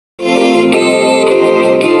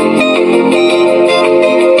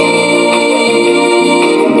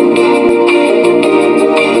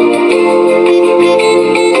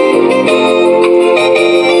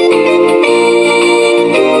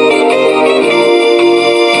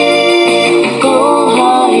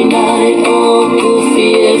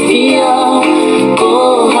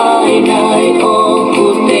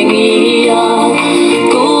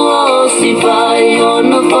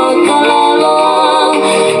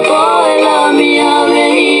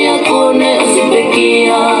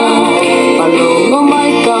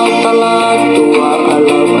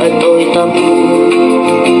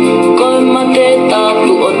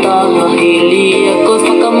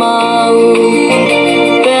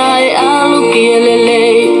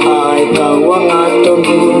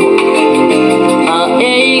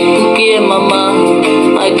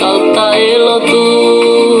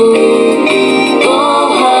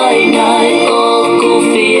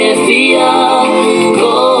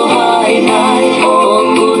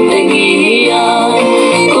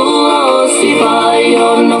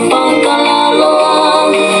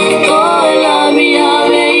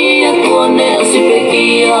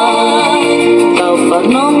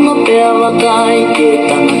mai ke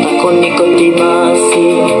tangata koniko timasi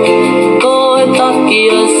ko e taki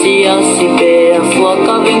asi pe a fua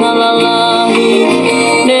ka venga lalahi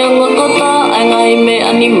ne ngotota ai ngai me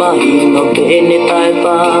animai no pe ne tai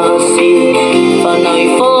pasi panai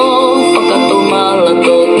fo whakatomala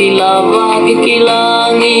to ki lava ki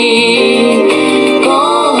kilangi ko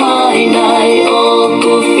hai nai o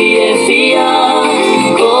ku fie fia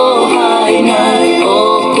ko hai nai o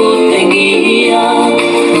ku tengia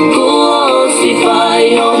ku o si fai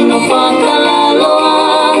ono whakalaloa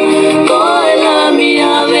ko e la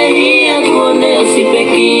mia vehia kone o si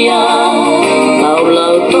pekia au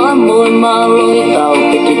lau toa moe malo i tau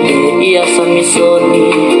pekite ia samisoni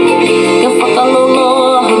ka whakalolo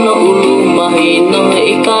no ulu mahi no he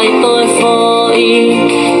ikai toe foi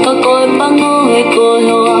ka koe pango he koe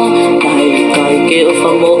hoa na he ikai ke o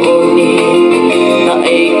whamooni na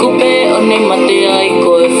e kupe o ne mate ai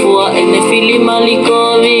koe fua e ne fili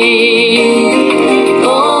malikovi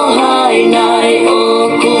ko hai nai o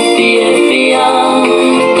ku fie fia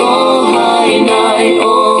ko hai nai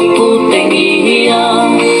o ku tengia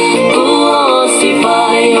ku o si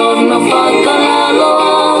fai o no whakalaloa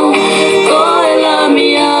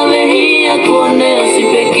kone o si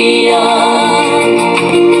pekia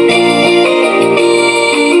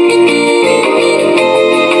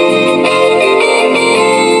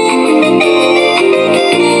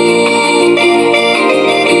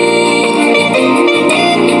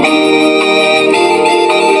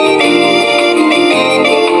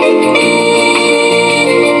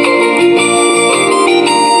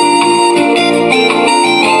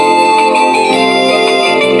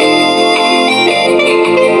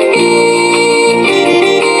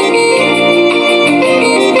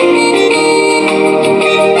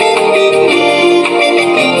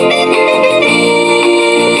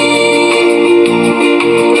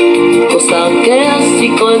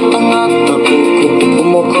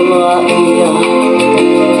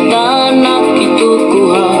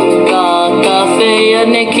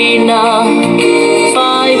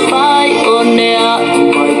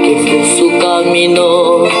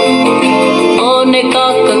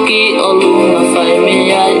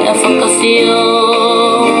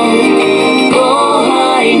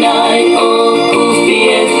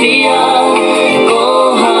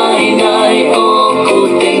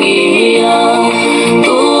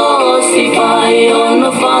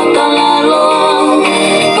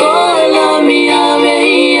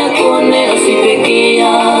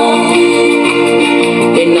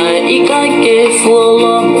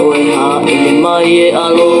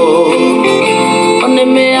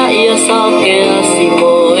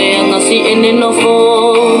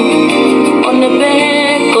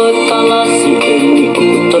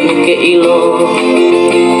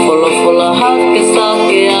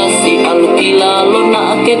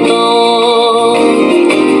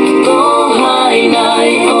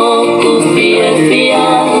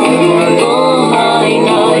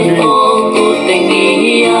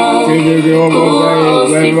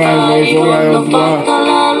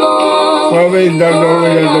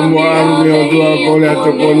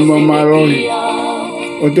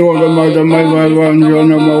o tua ka mata mai mai wa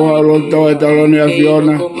Fiona ma wa lo to e talo ni a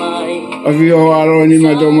Fiona a Fiona alo ni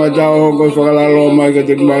ma to mata o ko whakalalo mai ka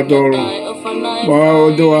te matolo ma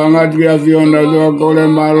o tua ngat ki a Fiona tua ko le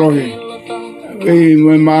malohi e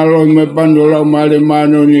me malo me pandola male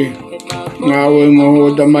mano ni nga o mo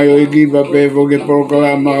o tamai o iki pa pe fo ke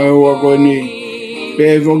proclama o ko ni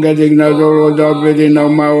pe fo ke te na dolo da pe te na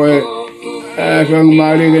ma o e fang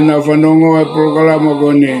mali ke na fanongo e proclama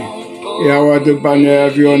ko ni ia watu pane a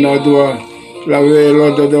Fiona tua la ve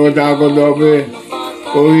lo to do ta ko do pe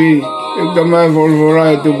oi e tama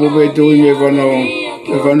volvora e tu pope tu me vano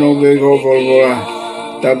e vano be go volvora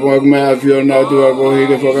ta po me a Fiona tua ko hi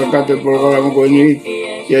ke foka kate programa ko ni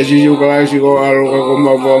ia si ju kala si ko alo ko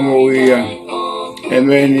ma va mo ia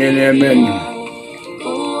amen amen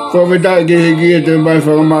ko veta ke ki te ba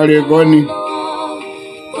fa mari ko ni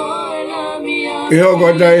e o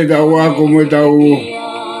ko ta e ta wa ko mo ta u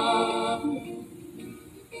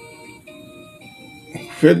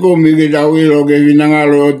Feko mi ke taui lo ke vinanga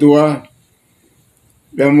lo tua.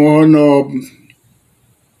 Pea mohono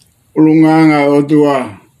ulunganga o tua.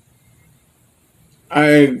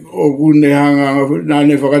 Ai o kune hanga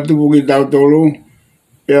nane whakatupu ki tau tolu.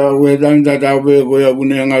 Pea ue tanta tau pe koe a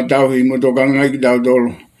kune hanga tau hi motokanga ki tau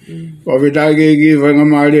tolu. Pawhetai ke ki whanga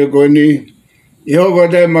maari e koe ni. Iho ko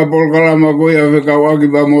te ma polkalama koe a whekawaki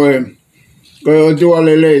pa moe. Koe o tua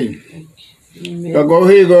lelei. Pea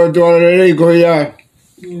kohi koe o tua lelei koe ia.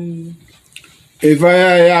 E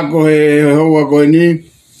whaia e ako he hoa koe ni.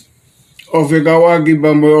 O whekawaki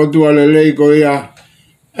pa moe o tua lelei koe ia.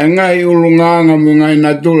 Ngai ulunganga mo ngai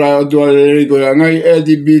natula o tua le ko ngai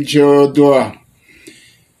edi beach o tua.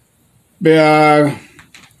 Pea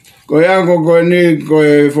ko ya ko ni ko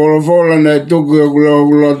folo na tuku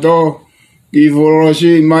o to ki folo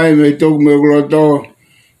si mai me tuku me to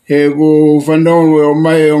he ku whanau o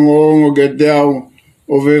mai o ngongo ke te au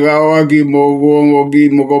o whekao aki mo ngongo ki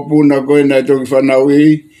mo kopuna koe na tuki whanau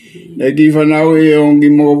i. Ne ki whanau i o ki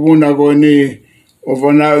mo kopuna koe ni o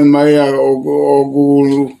whanau mai o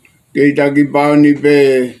kulu ke taki pauni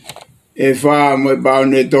pe e wha mo e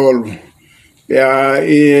pauni tolu. Pea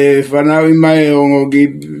i whanau i mai o ngoki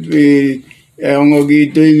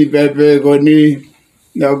tuini pepe ko ni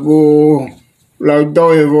na ku lau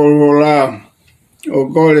toi volvola o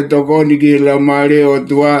kore tokoni ki la maare o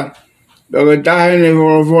tua. Pea tahe ne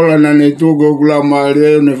volvola na ne tuko ku la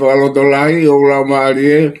maare ne whaloto lahi o la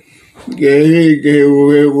maare ke hi ke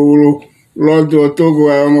ulu lotu o tuku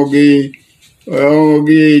e ngoki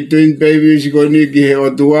twin babies ko ni ki he o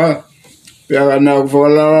tua. Pea kana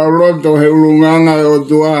whakalala loto he ulunganga e o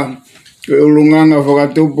tua. Ke ulunganga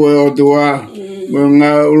whakatupu e o tua.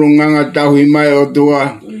 Nga ulunganga tahui mai o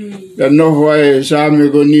tua. Pea noho e Saame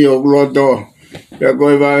ko ni o loto. Pea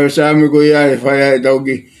koe wa Saame ko ia e whai e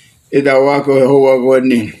tauki. E tau wako e hoa ko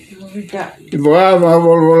ni. I whakawa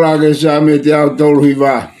volvola ke Saame te au tolu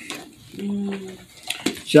hiwa.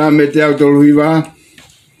 Saame te au tolu hiwa.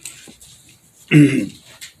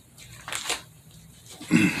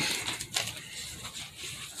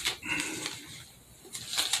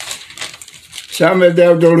 Saame te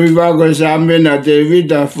au tolu hiwa ko Saame na te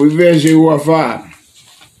vita fuivesi ua wha.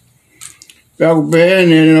 Pea ku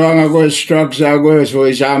pehene ne wanga ko structure ko so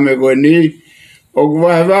i Saame ko ni. O ku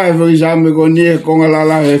wahe fo i Saame ko ni e konga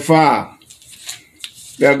lala he wha.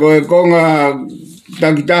 Pea ko e konga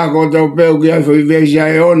takita ko tau peu ki ai fuivesi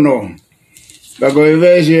ai ono. Pea ko e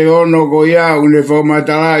vesi e ono ko iau ne fo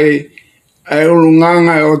matalai ai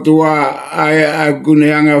ulunganga e o tua ai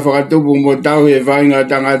kuneanga whakatupu mo tau e whainga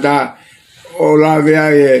tangata o lawe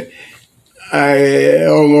ai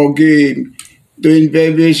ongo ki twin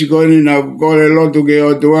babies koni na kore lotu ke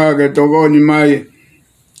o tua ke tokoni mai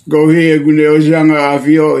ko hi e kune o sianga a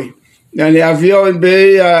fioi. Nani a fioi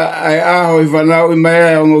pe ai aho i whanau i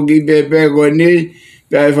mai ongo ki pepe koni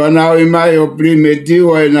pea i whanau i mai o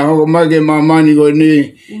primetiu ai na hoko mai ke mamani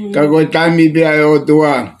koni ka koe taimi pea e o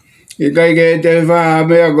tua. I kai ke te wha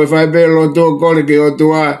mea koe whai pe lotu kore ke o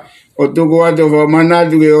tua o tuku ato wha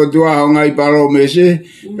manatu ke o tua o ngai paro mese.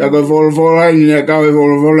 Pea koe wholofola ni na kawe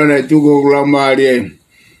wholofola na tuku o kula maari e.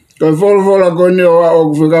 Koe wholofola koni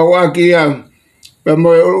o whika waki ia. Pea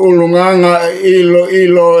moe ulunganga ilo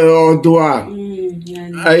e o tua.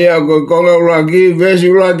 Aia koe konga ulaki vesi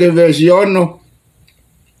ulake vesi ono.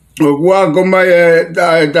 O kua komai e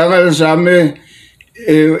tangata Saame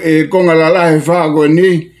e konga lalahe wha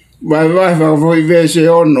koni. Vai whakafoi vese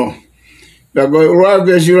ono. Pea koe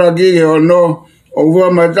ulake silaki ke ono. O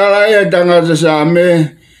kua matala e tangata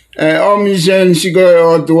Saame omi sensi koe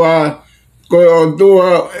o tua. Koe o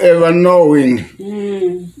tua ever knowing.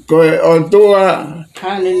 Koe o tua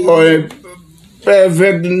o e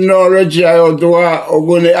perfect knowledge ai o tua o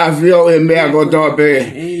kune awhio e mea kotoa pe.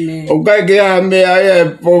 O kai ke a mea e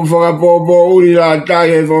po whakapopo uri la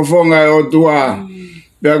tai e whafonga e o tua.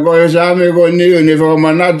 Pea koe Saame ko niu ne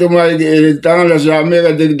whakamanatu mai e tangata Saame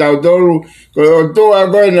ka te tau tolu. Koe o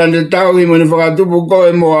tua koe na ne tau himo ne whakatupu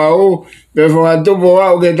koe mo au. Pea whakatupu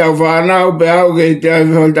au ke tau whanau pe au ke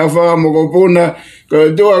tau whakamokopuna.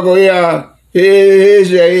 Koe tua ko ia he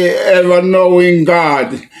is a ever knowing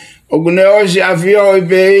God. O kune osi a whio i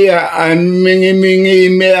pe ia a mingi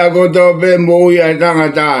mea koto pe mo ia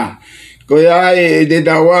tangata. Ko ai te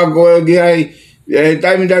tau wako e ki ai. E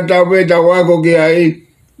taimi ta tau pe tau wako ki ai.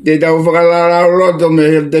 Te tau whakalara loto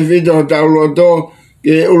me te whito tau loto.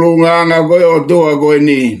 Ke ulunganga koe o tua koe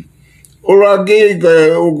ni. Uraki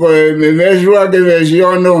koe me vesua ke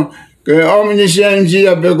vesiono. Koe omniscience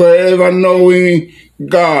a pe koe ever knowing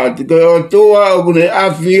God. Koe o tua o kune a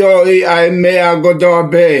whio i ai mea kotoa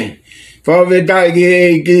pe. Whawetai ki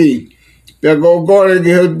hei ki. Pea ko kore ki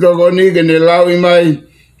hutoko ni ke ne lau i mai.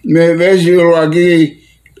 Me vesi ura ki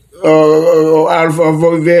o alfa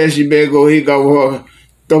foi vesi pe ko hika o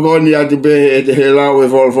toko ni atu pe e te he lau e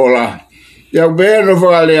folfola. Pea pe no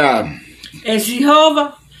whakalea. E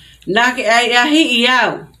Sihova, nā ke ai ahi i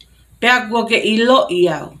au. Pea kua ke ilo i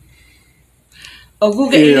au. O ku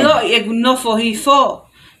ke ilo i e ku nofo hi fo.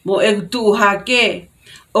 Mo e ku tuu hake.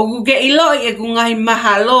 O ku ke ilo i e ku ngahi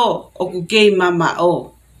mahalo. O ku kei mama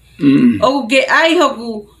o. O ku ke ai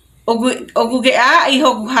hoku. O ku ke ai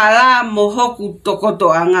hoku hala mo hoku tokoto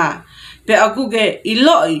anga. Pe o ku ke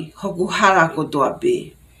ilo i hoku hala kotoa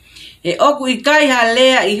pe. E oku I kai ha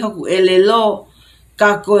lea I hoku e le lo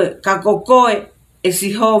ka kokoe e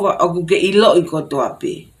sihova oku ke ilo I kotoa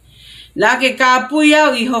pe. Nā ke ka pui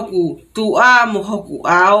au I hoku tu a mo hoku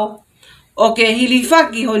ao, o ke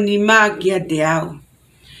hilifaki ho ni mā kia te au.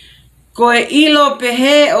 Ko e ilo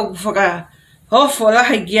pehe o ku whaka hofo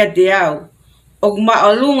lahi kia te au, o ku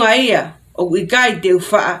maolunga ia, o ku ikai te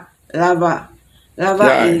uwha lava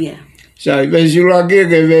ia. Sai vesi laki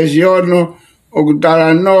ke vesi ono, o ku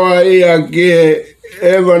tala noa ia ki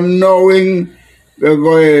ever knowing, pe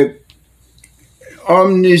koe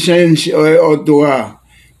omniscience o tua.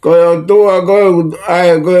 Koe o tua koe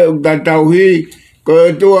ai koe tatauhi, koe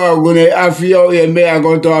o tua kune afio I mea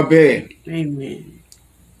kotoa pe. Amen.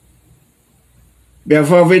 Pea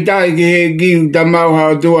whawhetai ki he kiu tamau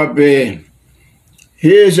hao tua pe. He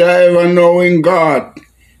is a ever knowing God.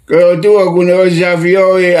 Koe o tua kune o si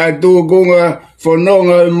afio a tu kunga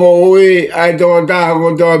whanonga mo ui ai toa taha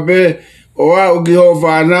kotoa pe. O au ki ho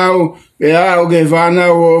whanau, pe au ke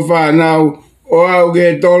whanau ho whanau. O au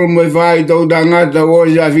ke tolu me whai tau tangata o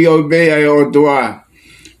si afio pe ai o tua.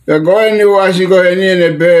 Pea koe ni wasi koe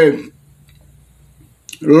nene pe.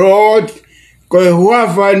 Lord, koe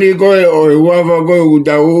huafa ni koe o huafa koe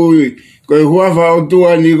utahui. Koe huafa o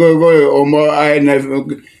tua ni koe o mo aina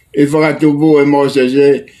I whakatupu e Moses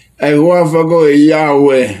e. Ai huafa koe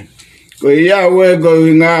Yahweh. Koe Yahweh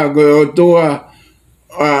koe ngā koe o tua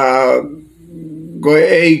koe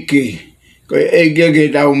eiki. Koe eiki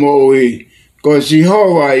ke tau mo ui. Koe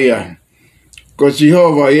Sihova ia. Koe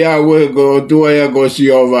Sihova Yahweh koe o tua ia koe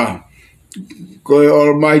Sihova. Koe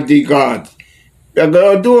Almighty God. Pea koe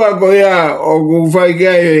o tua koe ia o ku whai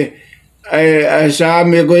kia a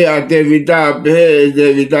Saame koe a te vita, pe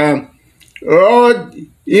te vita. Lord,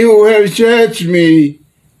 you have searched me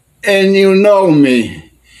and you know me.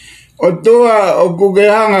 O tua o kuke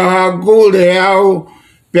hanga hakule au,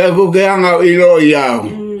 pea kuke hanga ilo I au.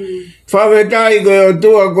 Whawhetai koe o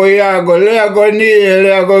tua koe ia, koe lea koe ni e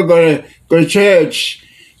lea koe church.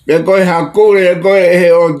 Pea koe hakule koe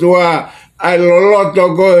he o tua ai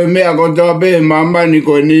loloto koe mea kotoa pe mamani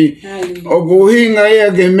koe ni. O kuhinga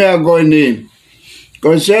ia ke mea koe ni.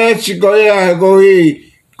 Koe church koe ia koe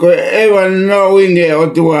ever knowing e o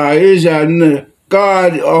tua. Is a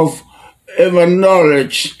God of ever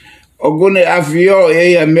knowledge. O kune afio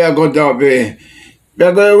e ia mea kotoa pe.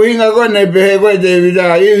 Pea koe winga kone pehe koe te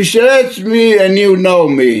vita. You search me and you know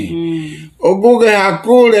me. O kuke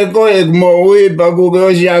hakule koe mo uipa kuke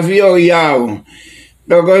o si afio iau.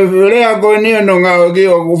 Pea koe lea koe ni no ngau ki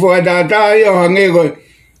o kuwhakatata i o hange koe.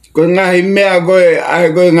 Koe ngahi mea koe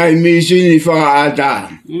ai koe ngahi misini whakaata.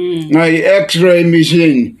 Ngahi x-ray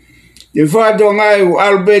machine. Te whato ngai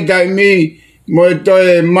albeta mi mo e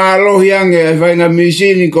toe malohi ange e whainga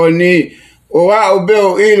misini ko ni. O au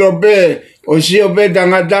peo ilo pe, o sio pe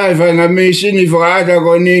tangata e whainga misini whakaata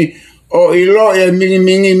ko ni. O ilo e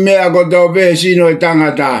mingi mea ko tau pe sino e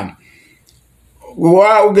tangata. O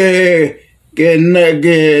au ke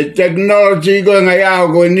technology ko ngai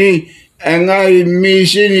au ko ni. E ngai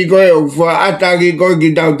misini ko e whaata ki ko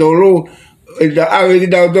ki tau tolu. E ta awe ki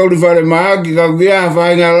tau tolu whare maha ki ka kia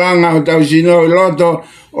whainga langa o tau sino I loto.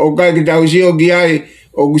 O kai ki tau sio ki ai.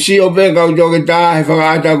 O kusio pe kau toke tahe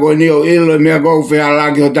whakaata ko ni o ilo mea kou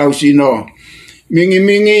whealaki o tau sino. Mingi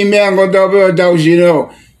mea ko tau pe o tau sino.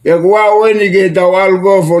 E kua weni ke tau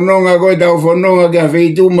alko whanonga ko tau whanonga kia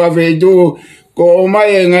wheitu. Ko o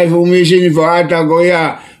mai e ngai fumisini whakaata ko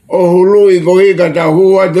ia. O hului ko ika tau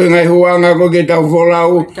hua tu ngai huanga ko ke tau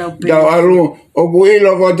wholau. Tau alu. O ku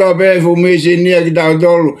ilo ko tau pe fumisini ki tau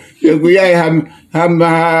tolu. E ku iai ha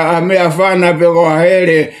mea whana pe ko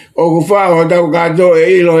here. O ku whaho tau kato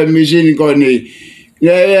e ilo e misini ko ni.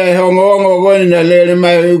 Ia hongo ko ni na lele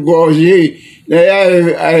mai ko si. Ia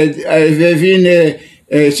whewhine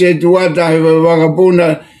se tuata he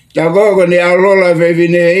wakapuna. Ta koko ni alola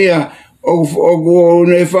whewhine ia. O ku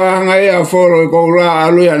ne whahanga ia whoro ko la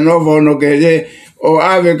alu ia novo no ke te. O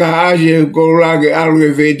ave ka asi ko la ke alu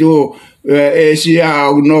e whetu. E sia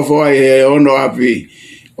au nofo ai e ono api.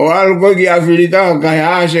 O alu koe ki Afrika kai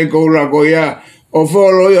ase koula ko ia. O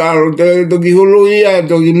wholo ia alu toki hulu ia,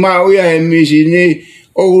 toki mau ia he misini.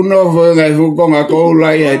 O nofo ngai hukonga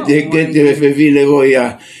koula ia te kete whewhine ko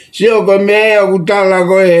ia. Sio ko mea ku tala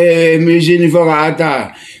koe he misini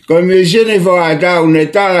whakaata. Ko misini whakaata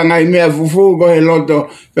une tala ngai mea fufu ko he loto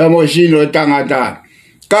pia mo sino e tangata.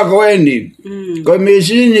 Kako eni, ko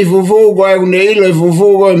misini fufu ko e une ilo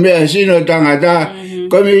fufu ko mea sino tangata,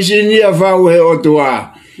 ko misini a whau he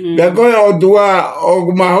otua. Pea koe otua,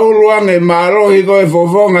 o mahuluange marohi ko e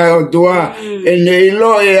fofonga e otua, e ne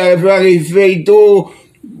ilo e a whaki feitu,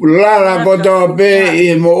 Lala koto pe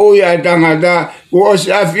I mo uia tangata. Ko os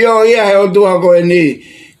afio ia he o tua koe ni.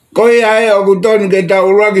 Ko ia he o kutonu ke tau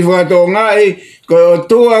uraki whakato ngai. Ko o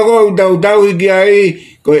tua ko tau hiki ai.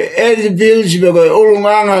 Ko Eddie Pills me ko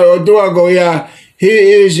urunganga o tua ko ia.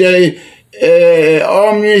 He is a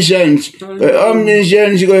omniscience.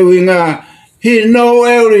 Omniscience ko winga. He know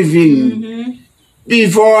everything.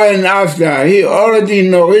 Before and after. He already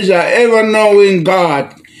know. He's a ever-knowing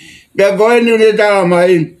God. Pea koe nune tala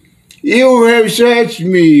mai. You have searched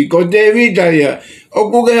me. Ko te vita ia. O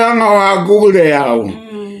kuke hanga o hakure au.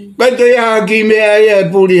 Pato ia ki mea ia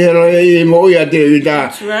puri hero ia mo ia te vita.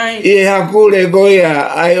 That's right. I hakure ko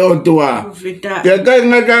ia ai o tua. Pea kai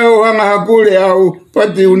ngata o hanga hakure au.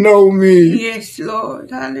 But you know me. Yes,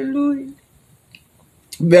 Lord. Hallelujah.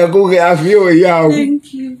 Pea kuke afio iau.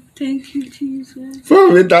 Thank you. Thank you, Jesus.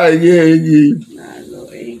 Whaweta egi.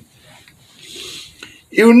 Hallelujah.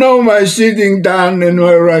 You know my sitting down and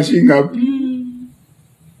my rushing up.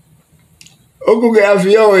 Oku ke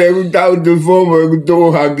afio e ku tau tu fomo e ku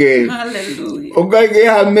tō hake. Hallelujah. O kai ke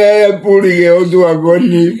ha mea e puri ke o tua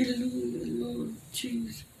koni. Hallelujah, Lord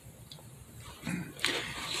Jesus.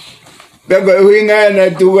 Peko e huinga e na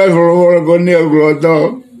tuwa whorowhora koni o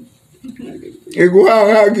kloto. E ku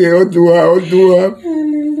hanga ke o tua. Hallelujah.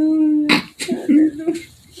 Hallelujah.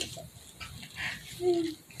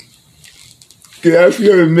 Ke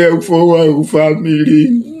afio e mea ufowa e ku family.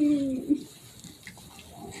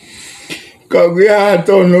 Ka ke ha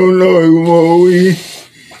tono no e ku mo ui.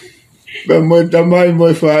 Pe mo tamai mo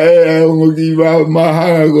whae e o ki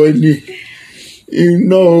mahanga koni. You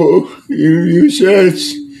know, you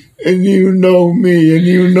search, and you know me, and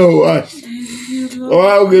you know us. O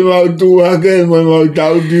au ke mau tu hake, mo mau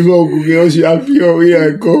tau ti moku ke o si apio ia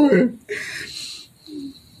e koe.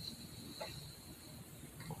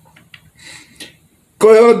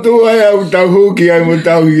 Koe o tu ai au tau huki ai mo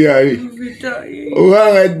tau hi ai. O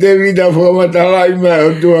hanga te vida whamatalai mai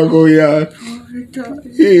o tu hako ia.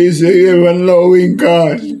 He is a ever-knowing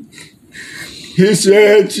God. He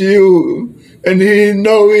search you, and He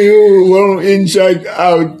know you from inside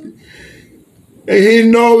out. And He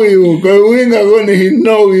know you, ko winga kone He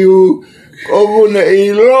know you, ko kune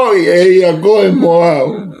I loi e ia koe mo au.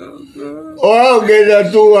 O au ke ta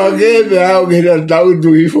tua kepe, au ke ta tau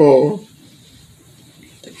tui fo.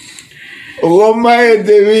 O mai e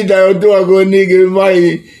te vita o tua koni ke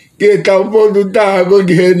mai, ke tau potu taha ko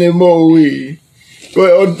ki hene mo ui. Ko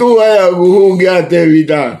o tua e a kuhu ki a te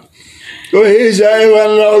vita. Ko He's a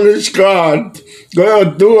ever-knowledge God. Ko o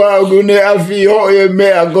tua au kune awhi ho e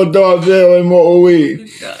mea ko toa peo e mo ui.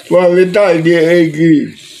 Wa vitai ki e ki.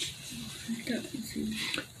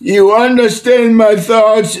 You understand my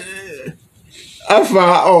thoughts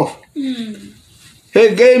afar off.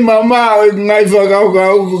 He kei mama o i ngai whakau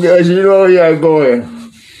ku ke asiro ia koe.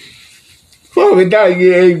 Wa vitai ki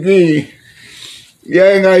e ki.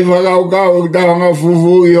 Ia ngai whakau ta hanga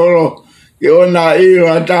fufu i holo. Ke ona iro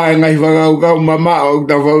ata ngai whakau mama o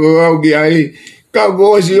ta whakau ki ai. Ka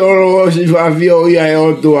kosi oro osi whawhio ia e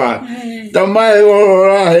o tua. Ta mai oro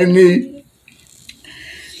rahe ni.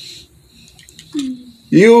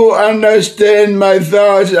 You understand my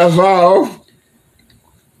thoughts afar off.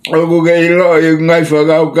 Oku ke ilo i ngai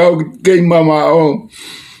whakau kei mama o.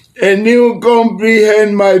 And you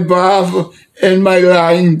comprehend my path and my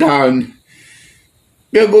lying down.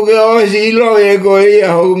 Ke kuke osi ilo e ko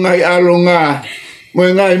ia ho ngai alunga. Mo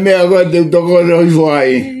ngai mea ko te toko roi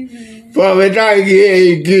whai. Whawetai ki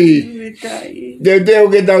e ki. Te teo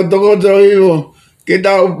ke tau toko roi wo. Ke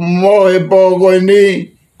tau mo e po koe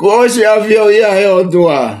ni. Ko osi awhio ia he o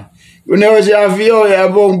tua. Kune osi awhio e a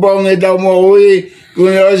pong e tau mo ui.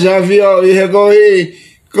 Kune osi awhio i he koe.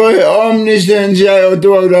 Koe omniscience ai o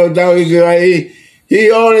tua tau i ki ai.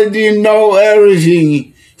 He already know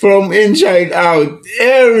everything. From inside out.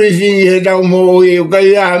 Everything he tau mo ui.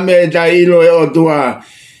 Kai a me ta ilo e o tua.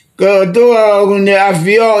 Ko tua o kune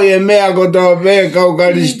awhio i e mea ko toa pe kau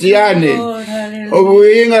karistiane. O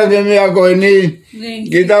kuinga ke mea koe ni.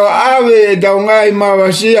 Ki tau awe e tau ngai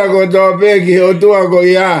mawasia ko toa pe ki o tua ko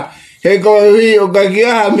ia. He koe hui o ka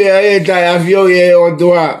kia mea e tai awhio i e o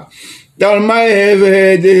tua. Tau mai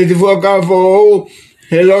he te fuakafo o.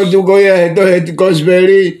 He lotu ko ia he to he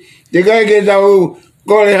kosperi. Te kai ke tau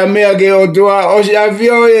kore ha mea ke o tua. O si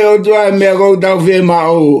awhio i o tua mea kou tau whi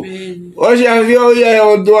mao. O si awhio i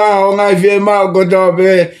o tua o ngai whi mao ko toa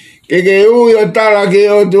pe. Ke ui o tala ke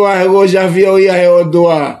o tua he ko si awhio i o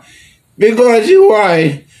tua. Because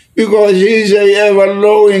why? Because He's a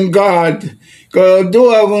ever-knowing God. Ko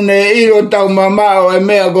tua kune iro tau mamao e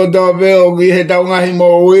mea ko toa peo ki he tau ngahi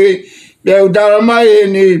mo ui. Pea utara mai e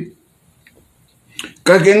ni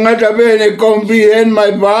Kakingata bene comprehend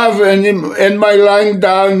my path and my lying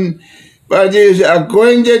down, but is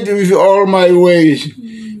acquainted with all my ways.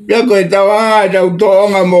 Yako tawa tau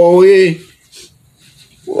toonga mo'i.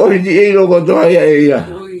 O di ilo ko toa ia.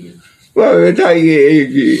 Wa tai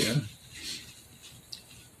e.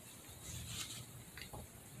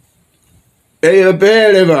 E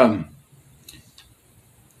pere va.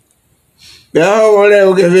 Ya ole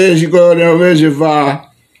o ke vesi ko ne vesi fa.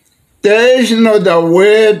 There is not a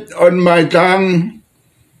word on my tongue,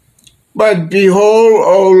 but behold,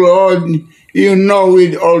 O Lord, you know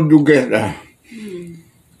it altogether.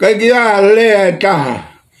 Kakia lea taha,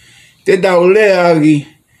 te tau lea aki,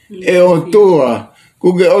 e o tua,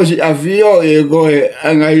 kuke osi awhio e koe,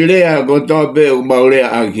 angai lea ko tope u mau lea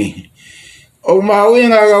aki. O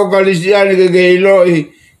mauinga kau kalisiani ke iloi,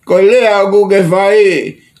 ko lea kuke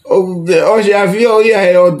whai, o kuke osi awhio ia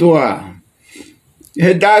he o tua.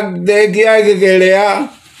 He tak te kia ke lea,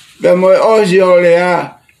 pe moe osi o lea,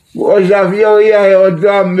 osi awhio ia he o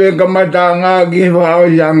tua me kamata ngā ki wha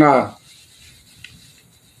osi anga.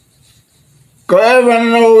 Ko ewa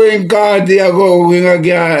no in kāti a ko winga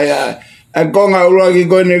kia a konga uraki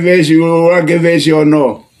kone vesi uraki vesi o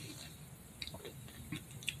no.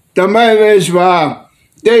 Tamai vesi wā,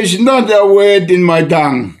 there is not a word in my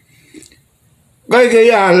tongue. Kai ke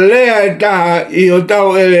ia lea taha I o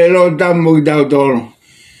tau ele lo tamu ki tau tolo.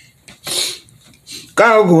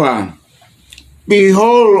 Kau kua,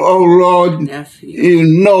 behold, O Lord,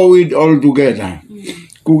 you know it all together.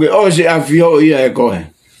 Kuke osi awhio ia e koe.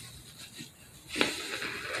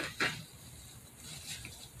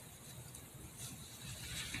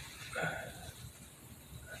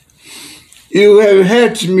 You have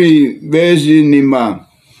hedged me, Besi Nima.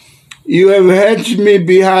 You have hedged me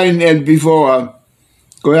behind and before.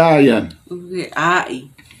 Ko aia. Uwe ai.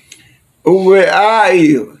 Uwe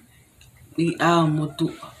ai. I ao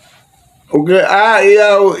motua. Uwe ai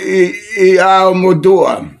au I ao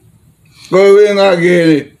motua. Ko winga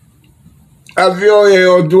ke awhio e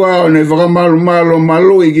o tua o ne whakamalu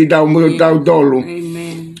malui ki tau tolu.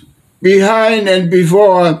 Amen. Behind and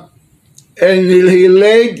before. And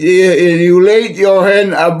you laid your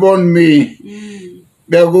hand upon me.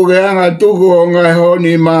 Pea kuke anga tuku o ngai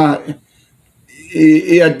honi ma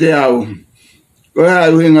I a te au. Ko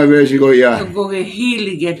hea uhinga vesi ko ia. Kuke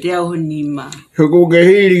hili ki a te au honi ma. Kuke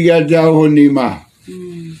hili ki a te au honi ma.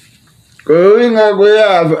 Ko uhinga ko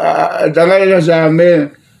ia tangaila Saame.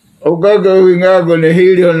 O kaka uhinga ko ne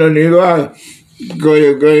hili ono ni wa. Ko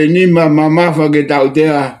nima mamafa ke tau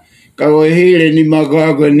tea. Ka koe hile ni ma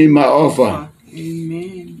koe ni ma ofa.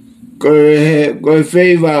 Amen. Koe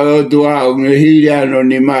feiva o tua o nge hile ano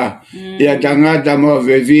ni ma. Ia tangata mo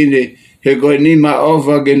vevine he koe ni ma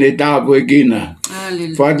ofa ke ne tapu e kina.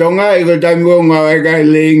 Whatonga I ko tangonga e kai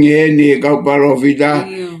leingi heni e kau parofita.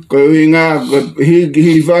 Koe winga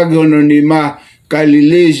hi whaki ono ni ma ka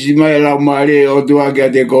lilisi mai lau maare o tua kia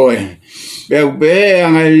te koe. Pea pehe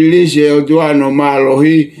anga lilisi o tua no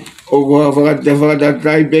maalohi. O kua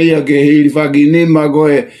whakatatai peia ke hili whakinima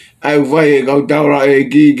koe au whai e kau taura e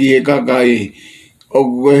kiki e kakai. O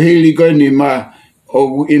kua hili koe ni ma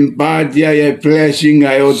o impatia e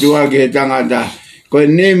blessinga e o tua ke tangata. Koe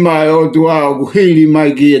nima e o tua o hili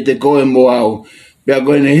mai ki e te koe mo au. Pea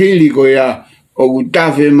koe ne hili koe a o ku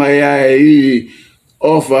tafe mai a e I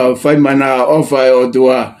ofa, whaimana ofa e o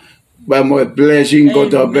tua. Ba mo blessing ko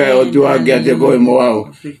to be o tua ke te koe mo au.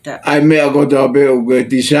 Ai mea ko to be o ke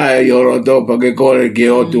tisai I oro to pa ke kore ke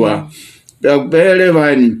o tua. Pea pere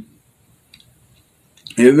vaini.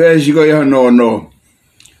 E vesi ko ia no.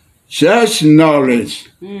 Such knowledge.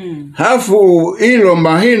 Hafu ilo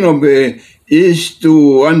mahino be is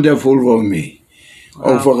too wonderful for me.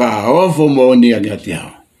 O whaka ofo mo ni a te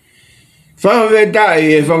au.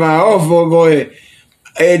 Whawetai e whaka ofo koe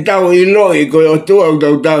e tau iloi koe o tua o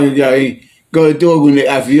tau kai koe tua kune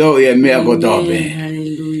awhio e mea ko tope.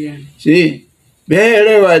 Hallelujah. Si,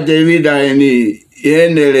 beherewa te vida e ni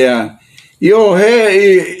ene lea.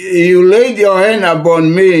 You laid your hand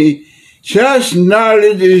upon me. Such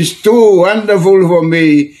knowledge is too wonderful for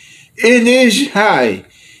me. It is high.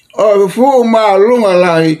 O fu ma lunga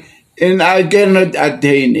lai and I cannot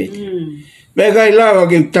attain it. Mekai lawa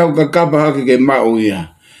ki tau ka kapa haki ke mauia.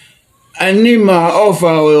 Anima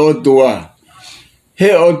ofa o tua.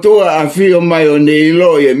 He o tua a fio mai o ne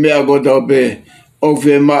ilo e mea ko tope. O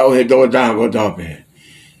fe mau he tō taha ko tope.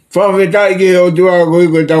 Whawhetai ki o tua ko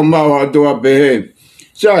iko tau mau a tua pe he.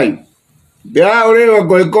 Sai, pia o rewa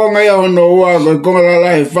koe konga ia hono ua koe konga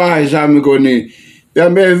lalai whahe Saame ko ni. Pia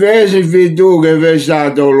me vesi fitu ke vesi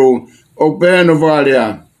tātolu o pēno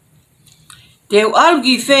whalea. Te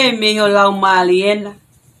algi fe me ho lau mali ena.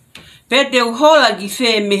 Pe te uhola ki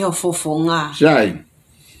fe meho fofonga. Sai.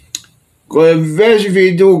 Ko e vesi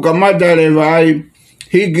fitu kamata le vai,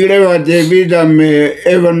 hiki lewa te vida me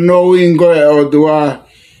ever knowing ko e o tua,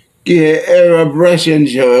 ki he ever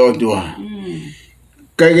presence e o tua.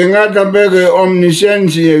 Kai ke ngata peke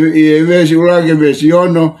omniscience i e vesi ulake vesi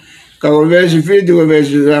ono, ka ko vesi fitu ko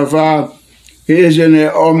vesi rafa, he is an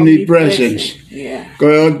omnipresence. Ko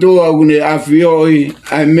e o tua kune afioi,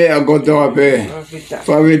 ai mea kotoa pe,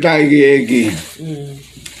 whawetai ki eki.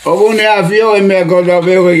 Oku ne afio e mea kota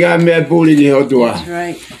peko ki a mea puli ki hotua.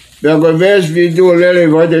 Pea ko ves vitu lele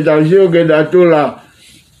vate tau siu ke ta tula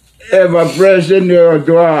ever present e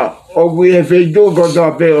hotua. Oku e feitu kota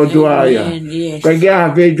pe hotua ia. Ka kia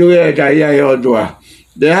feitu e ta ia e hotua.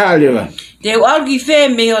 Te haliwa. Te ualki fe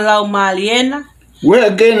me o lau maliena.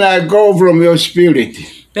 Where can I go from your spirit?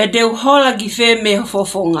 Pe te uhola ki fe me o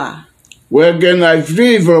fofonga. Where can I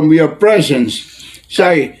flee from your presence?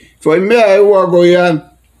 Sai, foi mea e ua ko ia.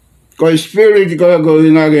 Ko spirit ko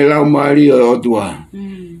ngake lau mari o tua.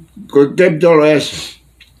 Ko capital S.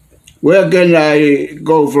 Where can I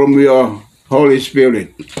go from your Holy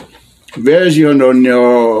Spirit? Version on your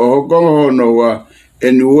hokongo wa,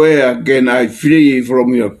 and where can I flee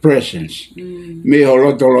from your presence? Me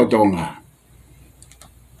holoto lotonga.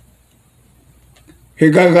 He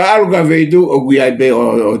kaka aluka veitu o kuiai pe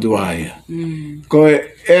o tua ia. Ko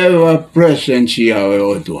ever presence ia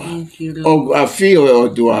o tua. O afio o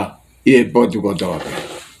tua. I potu kotoa.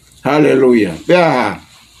 Hallelujah. Pea.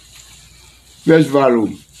 Ves valu.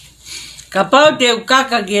 Ka pau te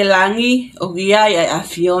ukaka ke langi o ki ai a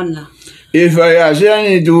Fiona. If I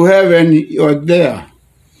ascend to heaven, you're there.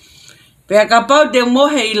 Pea ka pau te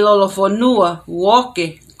mohe i lolo fonua,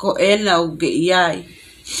 woke ko ena o ke iai.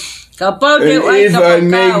 Ka pau te And if I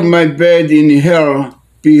make my bed in hell,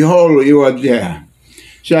 behold, you are there.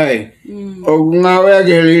 Sai, o ngā wea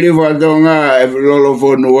ke liri whatonga e lolo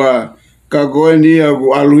whanua, ka koe ni a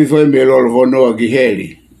alui whai me lolo whanua ki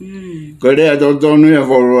heri. Ko rea tō tonu e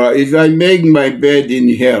whanua, if I make my bed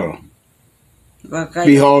in hell,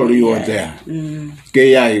 behold you are there.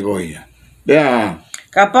 Ke iai koia. Pea.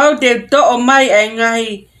 Ka pau te to'o mai ai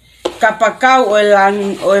ngahi, ka pakau o e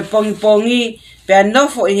langi, o e pongi, pea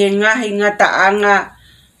nofo i he ngahi ngata anga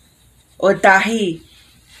o tahi.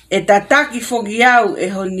 E tataki foki au e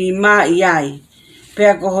ho ni mā i ai.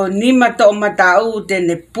 Pea ko ho ni mato o matau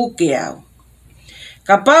tene puke au.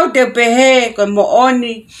 Ka pau te pehe ko mo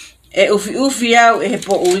oni e ufi au e he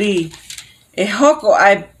po uli. E hoko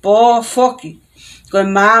ai po foki ko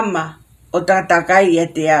mama o tatakai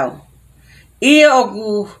e te au. Ia o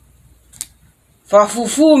ku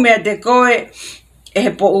whafufu mea te koe e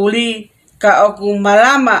he po uli ka o ku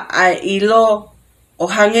malama ai ilo o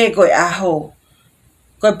hange koe aho.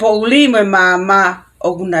 Koe po uli mo mama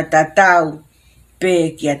o kuna tatau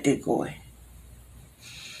pe kia te koe.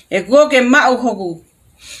 E kua ke mau hoku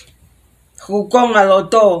konga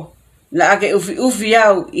loto na ake ufi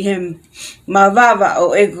au i he manawa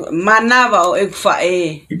o eku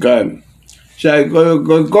whae. Ikan. Sai, ko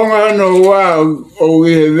konga no wa o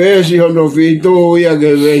i he vesi hono whitu ia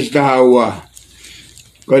ke vesi taha ua.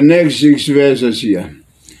 Ko next 6 verses here.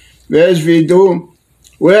 Verse whitu.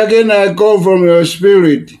 Where can I go from your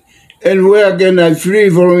spirit? And where can I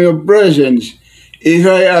flee from your presence? If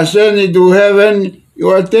I ascend into heaven, you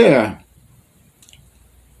are there.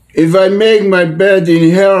 If I make my bed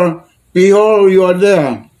in hell, behold, you are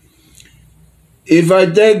there. If I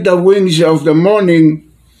take the wings of the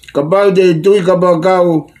morning, kapau te tui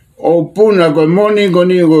kapakau o puna ko morning ko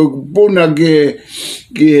ni ko puna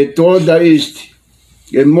ke toward the east,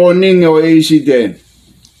 ke morning o east there.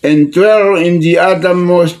 And dwell in the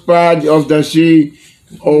uttermost part of the sea,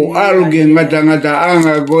 o aluke ngata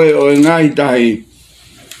anga koe o ngai tahi.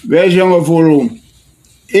 Version of Uru.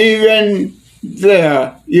 Even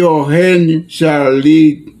there your hand shall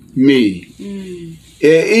lead me.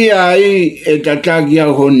 E ia ai e tataki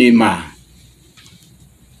au honima.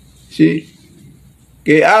 See?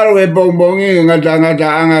 Ke alu e bongbongi ngata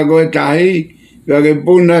anga koe tahi, ke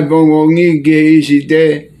puna bongbongi ke isi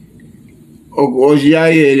te, o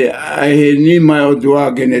siai e ni mai o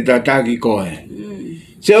tua ke ne tataki koe.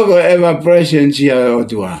 So ko ever present here o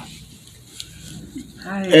tua.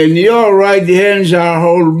 And your right hand shall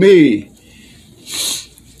hold me.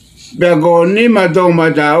 Pea ko ni mato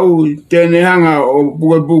matau tene hanga o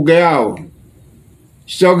puke au.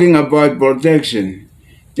 Talking about protection.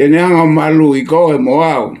 Tene hanga malu I koe mo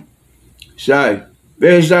au. Sai.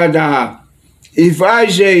 Pesa taha. If I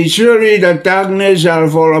say surely the darkness shall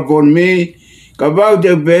fall upon me, kapau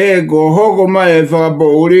te pehe ko hoko mai e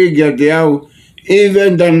whakapo uri kia te au,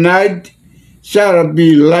 even the night shall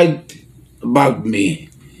be light about me.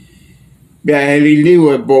 Bea heli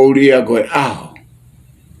liu e po uria koe aho.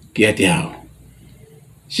 Kia te ao.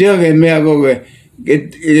 Sio ke mea koe ke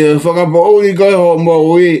whakapo uri koe ho mo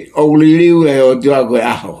ui o uli liu e o tua koe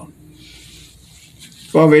aho.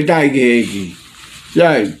 Whawhetai ki heki.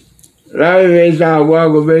 Sai, rai vesa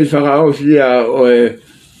wako vesa whakaosia o e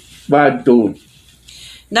batu.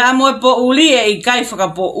 Na mo po uli e I kai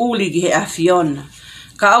whakapo uli ki he awhiona.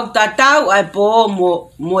 Ka au tatau ai po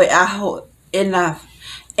mo e aho ena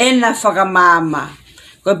whakamama.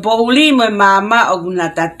 Koe po uli mo e mama o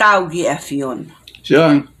guna tatau ki he awhiona.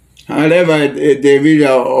 Sai, harewa te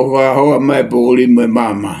vira o whahoa mai po uli mo e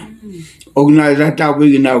mama. O guna tatau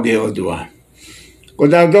piki nau ke o tua. Ko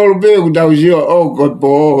tau tolu pe ku tau sio o koe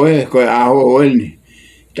po o e koe aho o eni.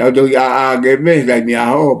 Tau toki a ke me kai mi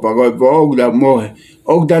aho pa koe po o kuta mohe.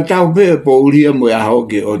 O kuta tau pe po uria mo e aho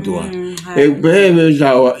ke o tua. E pehe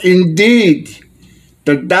sawa, indeed,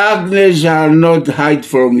 the darkness shall not hide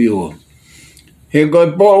from you. He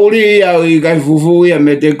koe po uri au I kai fufu ia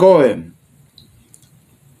me te koe.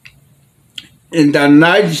 And the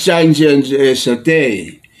night shines as a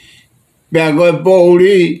day. Pea koe po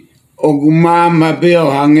uri o kumama pe o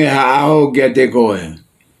hange hao kia te koe.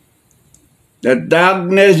 The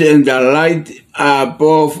darkness and the light are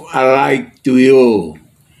both alike to you.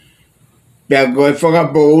 Pea koe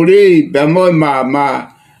whakapo uri, pea moi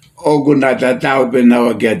mama o kuna tatau pe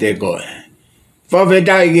nawa kia te koe.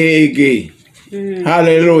 Whawhetai ki iki.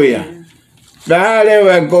 Hallelujah. Pea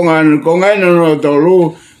halewa kongaino no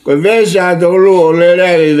tolu, koe vesa tolu o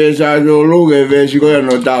lere vesa tolu ke vesi koe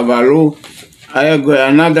no tavalu. Aia koe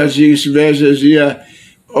another 6 verses here.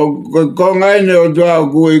 O koe kongaine o tua o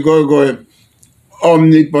kui koe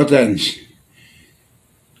omnipotence.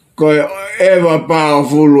 Koe ever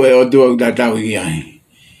powerful e o tua tatau ki ai.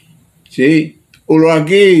 See?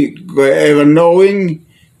 Uruaki koe ever knowing.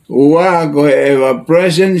 Ua koe ever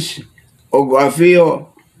presence. O koe afio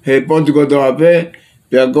he potu ko toa pe.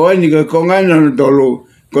 Pea koe ni koe kongaine no tolu.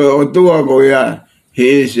 Koe o tua koe ia.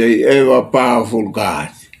 He is a ever powerful God.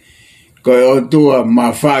 Koe o tua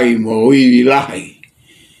mawhai mo uiwi lahi.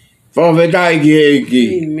 Whawhetai ki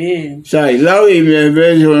heki. Amen. Sai, lau I me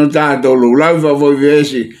vesi no tātolu, lau whawhoi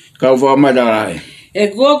vesi, kau whamatarai. E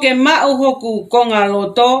kua ke mau hoku konga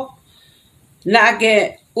loto, na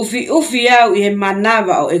ke ufi au I he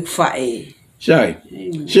manawa o ekwae. Sai,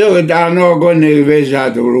 sio ke tānoa kone I vesi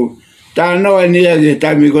tātolu, tānoa nia ke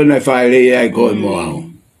tami kone whaere ai koe mo au.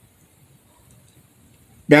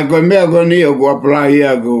 Pea koe mea kone o kua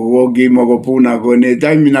plahia ko ki mo ko puna kone,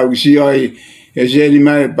 taimi na usio ai, e seni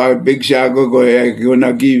mai pa picture ko e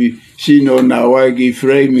kona ki sino na wai ki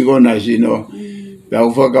frame kona sino. Pea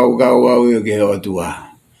ufaka ukau au ke o tua.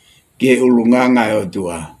 Ke ulunganga o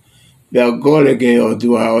tua. Pea kore ke o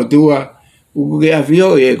tua, uku ke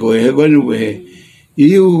afio e ko he konu he.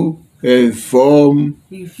 You have formed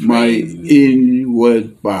my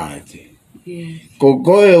inward part. Ko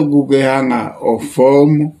koe uku ke hanga o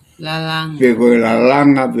form, pe koe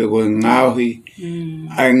lalanga, pe koe ngauhi,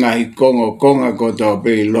 ai ngai konga koto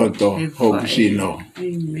pe loto hoku sino.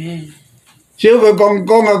 Sio koe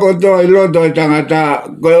konga koto I loto e tangata,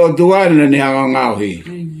 koe o tuana ni hanga ngauhi.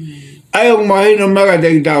 Ai o mahino mega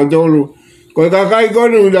te ki tau tolu, koe kakai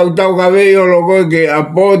konu tau kawei olo koe ke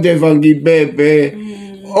apote whangi pepe,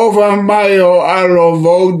 ofa mai o alo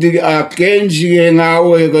vouti a kensi ke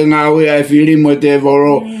ngaue ai whirimo te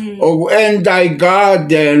voro. O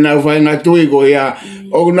anti-God na whainga tui ko ia.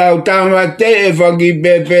 O nau tama te e whangi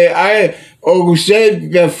pepe ai. O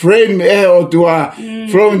save the frame e o tua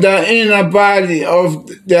from the inner body of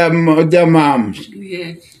their moms.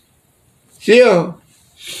 Yes. Sio?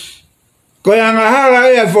 Ko anga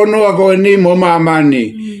hala ia whanua ko ni mo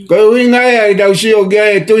mamani. Ko winga ia I tau sio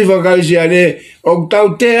kia e tui whakausia ne. O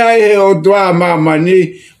tau te ai he o tua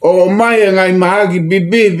mamani. O mai ngai mahaki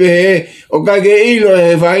bibibe he. O kake ilo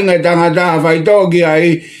he whainga tangata whaitoki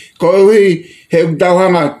ai. Ko hui he tau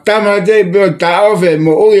hanga tamate peo ta ofe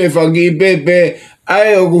mo ui e whangi pepe.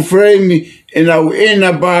 Ai o ku frame ina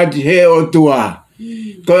ina part he o tua.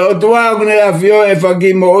 Ko o tua kune a fio e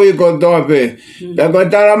whaki mo ui ko tope. Ta ko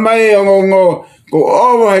tala mai o ngongo. Ko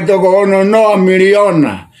ovo he toko ono noa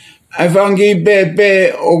miliona. Ai whangi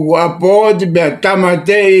pepe o ku apoti pia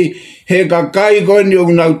tamatei he kakai koni o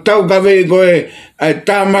nau tau kawei koe ai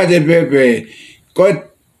tamate pepe. Ko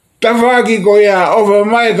tawhaki ko ia ofa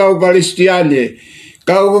mai kau karistiane.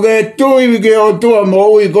 Kau ke tui ke o tua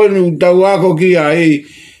mo ui koni tau ako ki ai.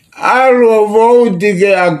 Alo vouti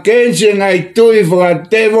ke a kense ngai tui whaka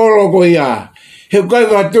te volo ko ia. He kai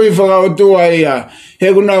wha tui whaka o tua ia.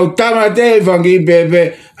 He kunau tamate whangi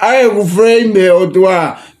pepe. Ai ku frame o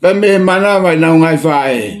tua. Pa me mana mai nau ngai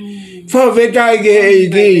whae. Whawhetai ke e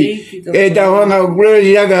ki, e ta whanga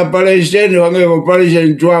kurezi aka Palestine, wanga ko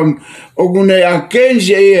Palestine tuam, o kune a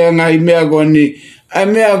kensi e ngai mea koni, a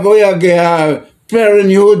mea koia ke ha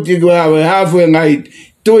parenthood ki ko hawe hawhe ngai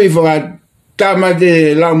tui whaka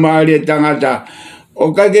tamate lau maari e tangata.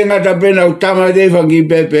 O kai ke ngata pena o tamate whangi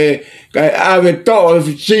pepe, kai awe to'o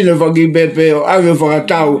sino whangi pepe, o awe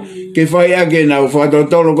whakatau, ke whai ake nau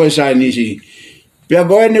whakatotolo ko sainisi. Pia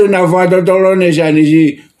koe ni una whakatotolo ne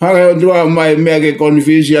sainisi, hake o tua mai mea ke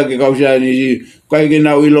konfisia ke kau sainisi, kai ke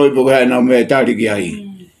nau iloi po kai nau mea tariki ai.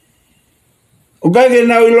 O kai ke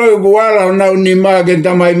nau iloi po wala o nau ni maa ke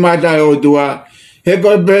tamai mata o tua, he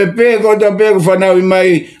koe pepe ko ta pe ko whanau i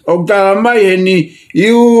mai, o tala mai he ni,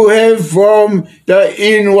 you have formed the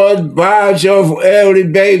inward parts of every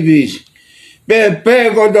babies.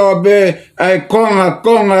 Pepe ko ta pe, ai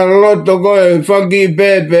konga loto koe whangi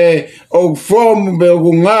pepe, o form pe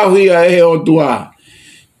o ngahui a he o tua.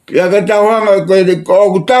 Pia ka tauanga koe,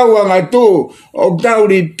 o tauanga tu, o tau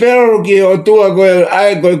li pero ki o tua koe,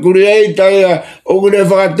 ai koe creator ia, o kune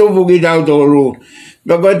whakatupu ki tau tolu.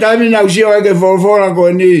 Pia koe taimi nau sio ake whorfora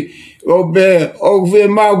koe ni, o pe, o whi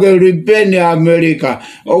mau ke ripeni a Amerika,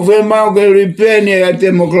 o whi mau ke ripeni a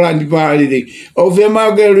Democratic Party, o whi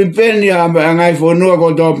mau ke ripeni a ngai whanua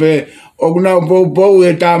ko tō pe, o kunau pou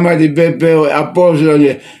e tāmati pepe o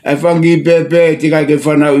apostole, e whangi pepe tika ke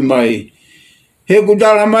whanau i mai. He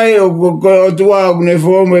kutala mai o tua o kune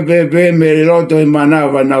whome pepe me re loto i mana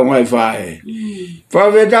whanau ngai whae.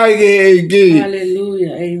 Whawhetai ke e ki.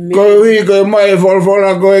 Hallelujah, amen. Koe hui koe mai e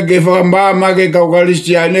wholwhola koe ke whakambama ke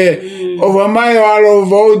kaukaristiane. O whamai o alo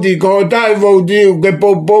vouti, ko tai vouti ke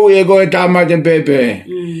pou e koe tāmate pepe.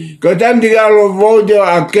 Ko tam tiki alo vouti o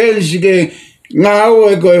a kensi ke ngau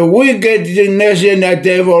e koe wicked nation a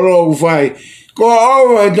te voro u whai. Ko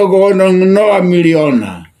au e toko ono noa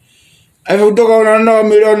miliona. E whutoko ono noa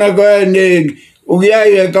miliona koe ne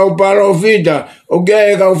ukiai e kau parofita,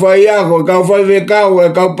 ukiai e kau whai ako, kau whai vekau, e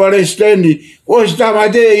kau Palestini, o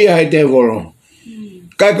tamate ia e te voro.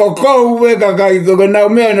 Kai ko kou weka kai ko nau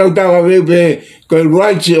mea nau tawa wepe ko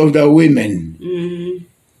rights of the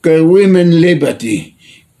women. Ko women liberty.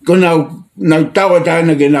 Ko nau tawa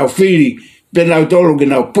taina ke nau whiri, pe nau tolo ke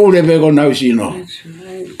nau pure pe ko nau sino.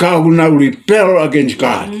 Kau nau rebel against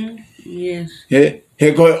God. Yes.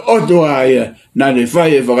 He koe otua ia, nane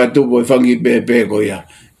whai e whakatupo e whangi pepe ko ia.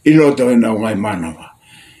 Iloto e nau ngai manawa.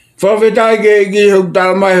 Whawhetai ke ki huk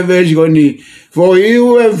tala mai he vesi ko ni, for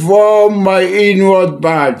you have formed my inward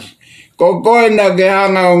parts. Ko koe na ke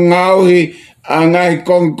hanga o ngauhi, a ngai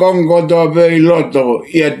kong ko toa pe iloto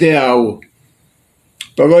ia te au.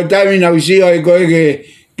 Pako taimi nau sio i koe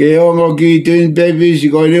ke ongo ki twin babies,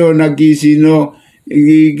 ko leo na ki sino,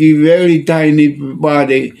 ki very tiny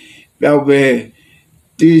body, pau pe,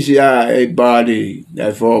 this is a body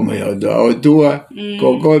that form o tua,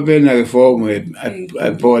 ko koe pena ke form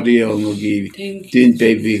a body o ki twin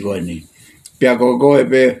baby ko ni. Pia ko koe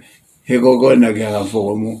pe, he ko koe na ke hanga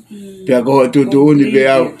formu. Pia ko tutu uni pe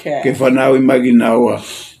au, ke whanau i maginaua,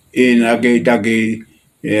 ina ke take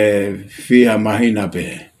fia mahina pe.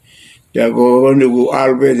 Pia ko uni ku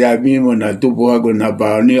alpe te amimo na tupu haku na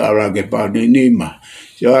paoni, ala ke paoni nima.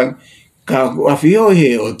 So, ka awhio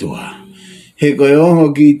he o tua. He koe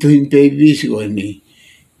ongo ki twin babies ko ni,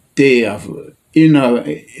 te afu,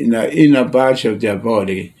 ina parts of their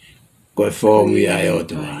body, koe formi ai o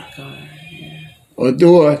tua. O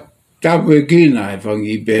tua, tapu e kina e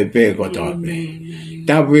whangi pepe ko tope.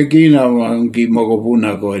 Tapu e kina ki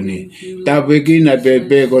mokopuna ko ni. Tapu e kina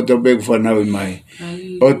pepe ko tope ku whanau i mai.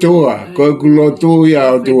 O tua, koe kulotu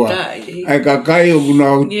ia o tua. Ai kakai o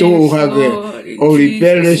kuna o tuu hake, o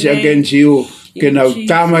rebellious against you. Ke nau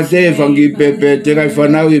tamate whangi pepe te kai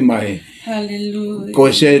whanau i mai.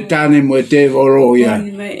 Ko se tane mo te voro ia,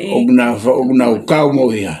 o kuna ukau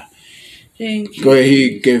mo ia. Ko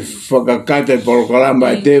hi ke whakakate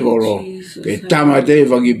porokalamba e te voro, ke tamate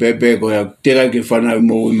whangi pepe ko ia, te kai ke whanau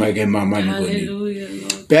mo i mai ke mamani ko ni.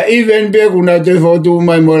 Pea even pe kuna te whotu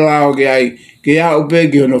mai mo lao ke ai, ke au pe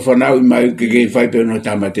ki hono whanau i mai ke whaipe hono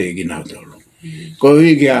tamate ki nau tolo. Ko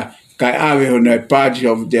hi ke a, kai awe hono parts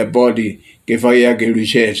of their body, ke whai ake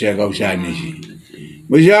research a kau sānisi.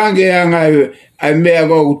 Mo siange a ngai, ai mea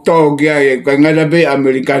kou tō ki ai, kai ngata pe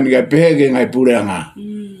Amerikani kai pehe ke ngai pureanga.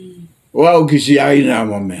 Wau ki si aina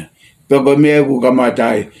mo mea. Peko mea ku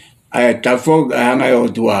kamatai, ai tafok a hangai o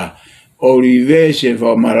tua, o rivese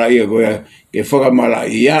whamalai a koea, ke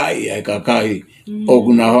whakamalai ai ai kakai, o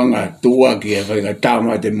kuna hanga tua ki e whainga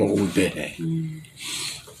tāmate mo upehe.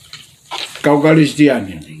 Kau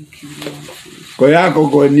karistiani. Ko ya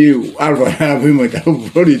ko ni alfa ha me ta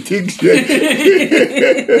politics.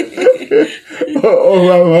 O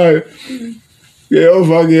va ke o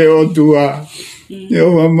va ke o tua. Yo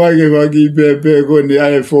mamá que va aquí pepe con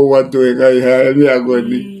ya fo wa to e kai ha me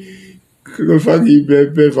agoni. Ko fa ki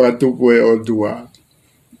pepe fa tu po o tua.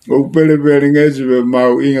 O pele beringa se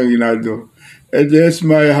mau inga ginaldo. And that's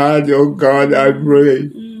my heart, oh God, I pray.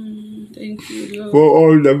 Thank you, Lord. For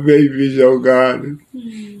all the babies, oh God.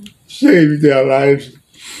 Save their lives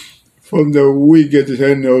from the wicked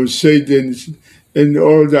hand of Satan and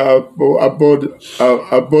all the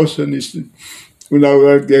abortionists.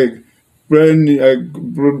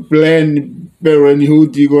 Plan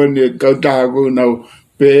parenthood going to now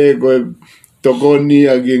pay tokoni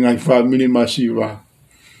again a family massiva.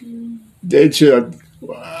 That's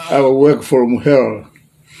our work from hell.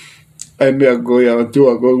 I may go out to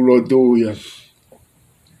a go ya.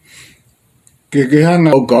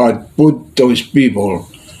 Oh God, put those people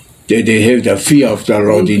that they have the fear of the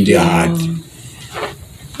Lord in their heart,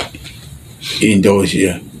 in those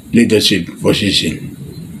leadership position.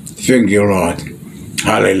 Thank you, Lord.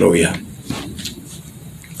 Hallelujah.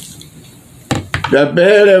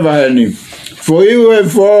 For you have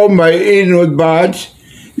formed my inward parts.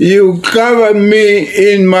 You cover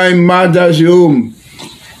me in my mother's womb.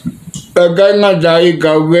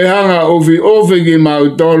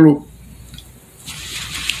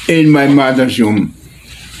 In my mother's womb.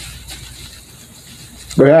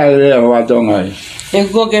 E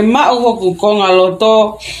ko ke ma o ko konga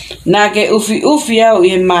loto na ke ufi au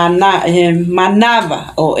e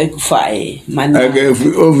manava o e kufai manava. Ke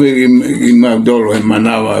ufi i ma dolo e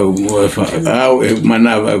manava au e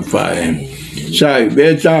manava kufai. Sai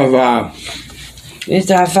beta va.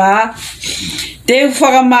 Beta va. Te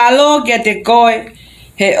whakamalo ke te koe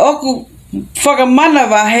he oku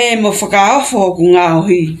whakamanava he mo whakaofo ku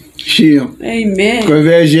ngāhi. Sio. Amen. Ko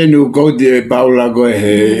veje no ko de Paula ko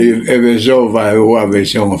e vezova o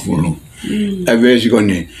avesão funo. E veje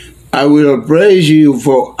koni. I will praise you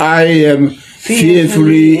for I am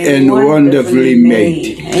fearfully and wonderfully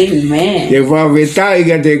made. Amen. Te va vetai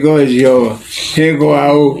ka te ko yo. He ko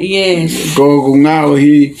au. Yes. Ko ku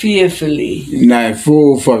ngāhi. Fearfully. Na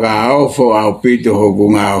fu whakaofo au pito ho ku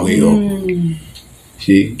ngāhi o.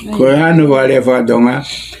 Si. Ko hano vale whatonga.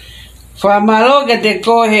 Whamalo ke te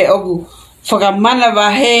koe he oku whakamana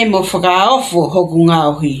wahe mo whakaofo hoku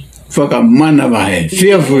ngāohi. Whakamana wahe,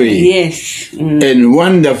 fearfully Yes. And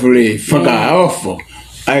wonderfully whakaofo.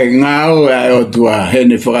 Ai ngāo ai o tua,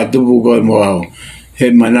 hene whakatupu koe mo au.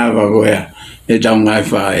 He manawa koea, e tau ngai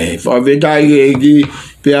whae. Whawetai ke eki,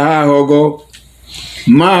 pia hahoko,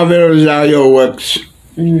 marvelous are your works,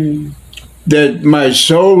 that my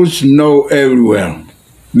souls know everywhere,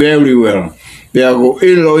 very well. Pia ko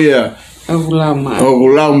iloia, o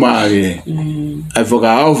maari. Ai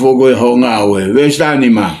whakaofo koe ho ngāwe. Vestani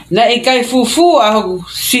ma. Na i kai fufu a hoku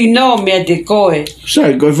sino mea te koe.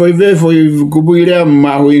 Sai, koe foi ve foi kupuirea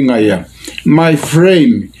mahu inga ia. My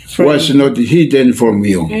frame was not hidden from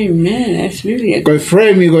you. Amen. That's really a Koe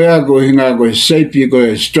frame koe a koe hinga koe shape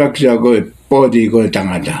koe structure koe body koe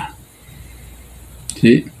tangata.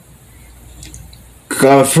 Si?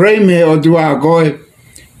 Ka frame he o tua koe.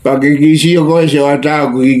 Pake kisi o koe se o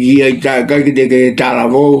atau ki ai ta kai te ke tala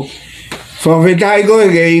vo. Whawhetai koe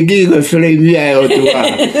ke iki koe frame ia o tua.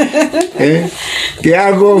 Ke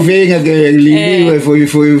a koe whenga ke lini koe foi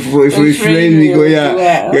frame koe a.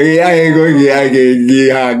 Ke ai koe ki ai ke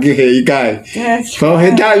ha ki he ikai.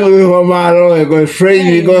 Whawhetai koe ho maro e koe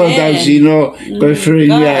frame koe o tau sino koe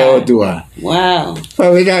frame ia o tua. Wow.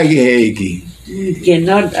 Whawhetai ki he iki. You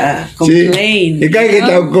cannot complain. E kai ke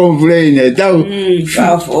tau complain e tau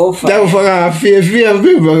whaka fia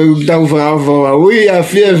tau whaka we are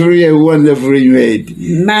fearfully and wonderfully made.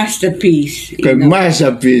 Masterpiece. Koe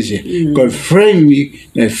masterpiece. Koe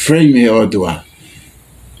frame me o tua.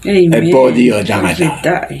 Amen. E body o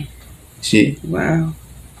tangata. Si. Wow.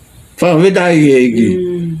 Whawhetai ke iki.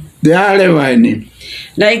 Te ale waini.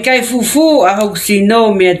 Na i kai fufu a hoku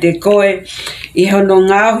sino mea te koe i hono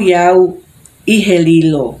ngāhi au i he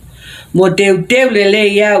lilo. Mo teu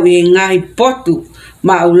lele iau i ngahi potu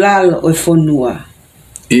ma ulalo o whonua.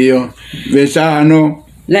 Iyo, vesa ano.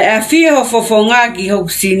 Na e fia ho fofonga ki hoku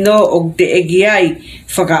sino o te egi ai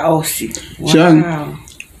whakaosi. Wow.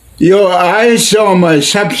 I saw my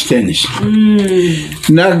substance.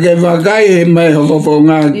 Na ke wakai he mai ho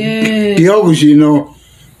fofonga ki hoku sino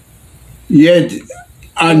yet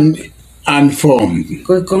unformed.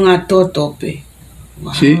 Koe ko ngā totope.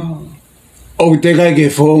 Wow. Si? O te kai ke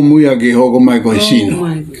whomuia ki hoko mai koe sino. Oh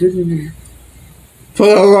my goodness.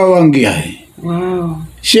 Whakawangi ai. Wow.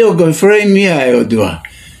 Si o koe frame ia e o tua.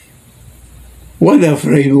 What a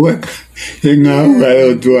framework. En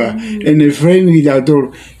ngā tua. En e frame ki tā toro.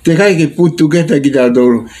 Te kai ke put together ki tā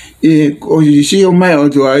toro. E o si o mai o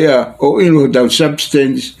tua ia. O ilo tau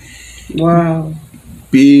substance. Wow.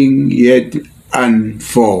 Being yet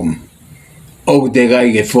unformed. O te kai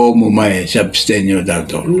ke form o mai substance o tā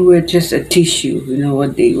toro. You were just a tissue, you know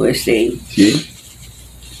what they were saying. See?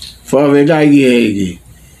 Whawedai ki heiki.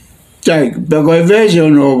 Tai, pako e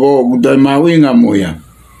version o ko kutai mawinga moia.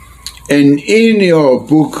 And in your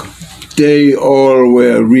book, they all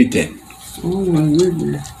were written. Oh my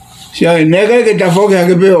goodness. Sia, nega ke ta foke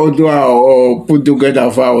hake pe o tua o putu ke ta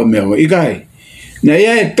whao meo. Ikai, na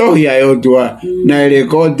ia e tohi ai o tua, na e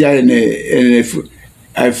rekordia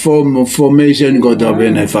e formation ko ta pe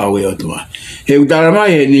na whao e o tua. He utara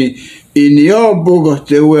mai ni, in your book,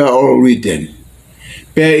 they were all written.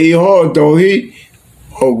 Pe I ho tohi,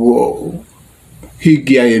 o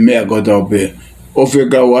hiki ai mea ko ta pe. O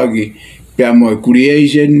wheka waki, pia mo e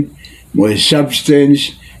creation, mo e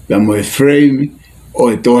substance, pia mo e frame, o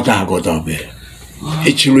e tōtaha ko tāpe.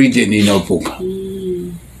 It's written in our book.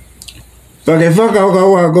 Pake whakaoka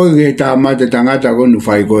oa koe ke tā mate tangata konu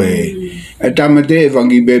whai koe he. E tā mate e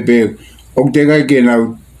whangi pepe, o te kai ke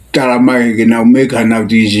nau taramai, ke nau meka, nau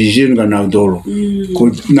decision, ka nau tolo.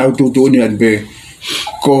 Ko nau tutuni at pe,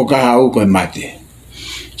 ko kaha u koe mate.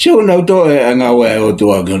 Seo nau tō e ngā wea o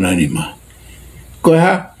tōa kona nima. Ko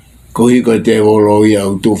ha, ko hiko te oro ia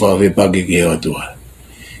u tuwha we pake ke o tua.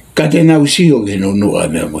 Ka te nau sio ke nunua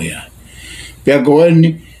mea moia. Pea ko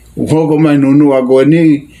eni, hoko mai nunua ko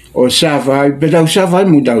eni, o sawhai, pe tau sawhai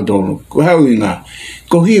mu tau tono. Ko hau i ngā,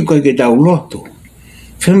 ko hiko ke tau loto.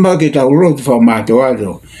 Whenpa ke tau loto wha mātou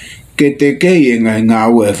ato, ke te kei e ngā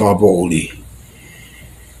ue whapoli.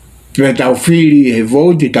 Pea tau whiri he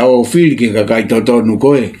voti, tau o whiri ke ka kai totonu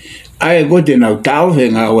koe, ai ko te nau tau he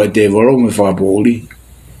ngā ua te volome whapoli.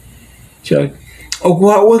 O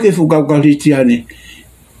kua ua ke whukau karistiane.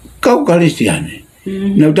 Kau karistiane.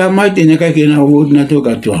 Nau tā mai tēne kai ke nau votu na tō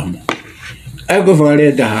katuamu. Ai ko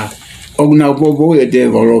whakarea taha. O nau popo e te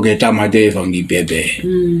volo ke tama te whangi pepe.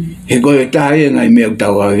 He koe taha e ngai mea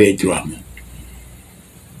tau a vetuamu.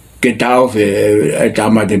 Ke tau e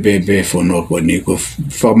tama te pepe whanoponi. Ko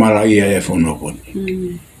whamara ia e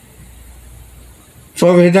whanoponi.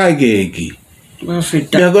 Whawhetai ke eki.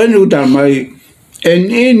 Pea koe nuta mai,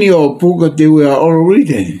 and in your book they were all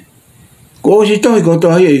written. Ko si tohi ko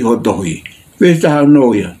tohi e ho tohi. Vesta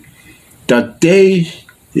noia. That days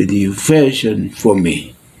that you fashion for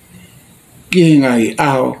me. Ki ngai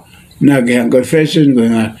ao, na ke hanga fashion ko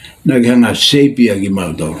na ke hanga sepia ki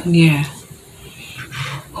mautoro. Yeah.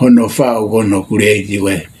 Hono whao kono creative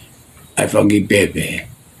we, ai whangi pepe.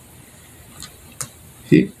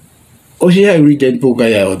 See? O si hai written puka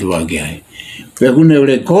ia o tua ki ai. Pea kune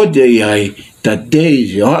ule kote i ai, ta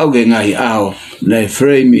days, o hau ke ngai ao, na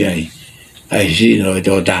frame i ai, ai sino e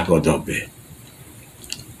tō tāko tope.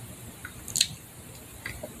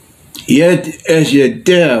 Yet as yet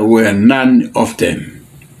there were none of them.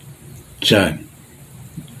 So,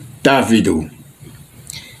 Davidu.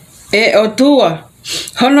 E o tua,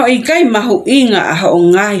 hono I kai mahu inga a o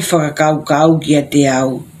ngai whakakau kia te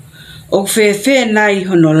au. O whewhe nai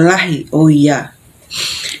hono lahi o ia.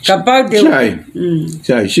 Ka pau te...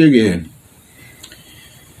 Sai, sige.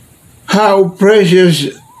 How precious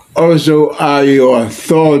also are your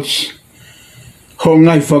thoughts. Ho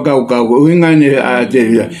ngai whakaukau. Uinga ne a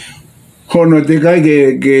te... Hono te kai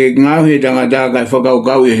ke ngāwe tangata kai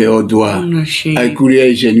whakaukau I he o tua. Ai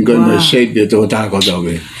creation gonna shape te tō tāko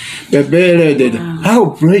tōke. Pe pere te... How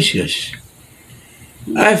precious.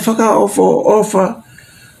 Ai offer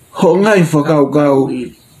ho ngai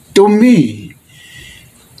whakaukau to me.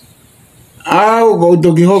 Au ko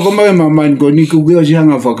toki hoko mai maman ko ni ku kio si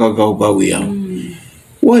hanga whakaukau ia.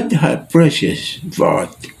 What a precious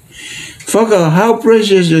thought. How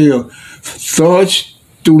precious are your thoughts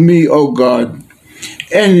to me, O God,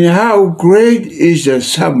 and how great is the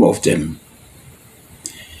sum of them.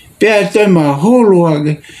 Pea te maholo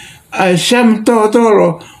ake, ai sam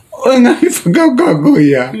tōtoro, o ngai whakaukau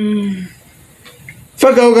ia.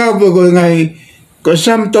 Whakaukau ko ngai, ko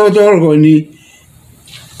sam tōtoro ko ni,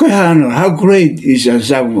 ko hano, how great is the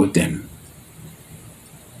sum of them.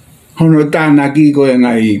 Hono tāna ki ko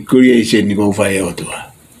ngai creation ko whai o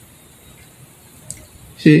tua.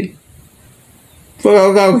 See?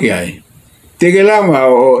 Whakaukau ki ai. Te ke lama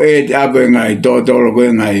o e te ape ngai tōtoro ko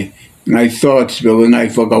ngai thoughts ko ngai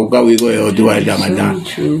whakaukau I ko e o tua I tangata.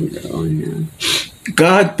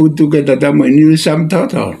 God putu ke tatamu I niu sam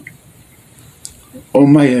tōtoro. O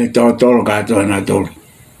mai e tōtoro katoa na tōru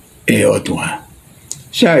e o tua.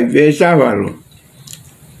 Sai, e sāwaro.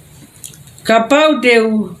 Ka pau te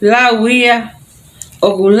lau ia,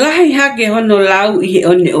 O kulahi hake hono lau I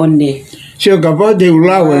one. Sio ka pa te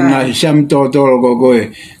lau e ngai sam to ko koe.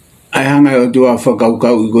 Ai hanga o tua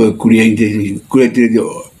whakaukau I koe kuriente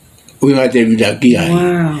uinga te vida ki ai.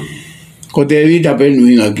 Wow. Ko te vida penu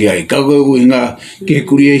uinga ki ai. Ka koe uinga ke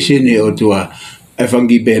kuriesene o tua e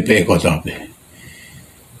whangi pepe ko tape.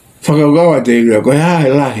 Whakaukau a te vida koe hae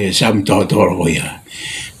lahi sam to ko ia.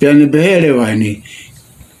 Pea ne pehere vai ni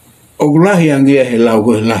o kulahi angia he lau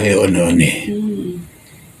koe lahi one.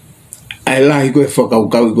 Ai lahi koe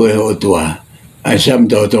whakaukau koe o tua. Ai sam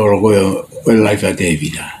to koe o life a te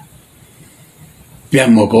vida. Pea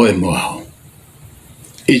mo koe mo au.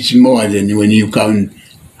 It's more than when you count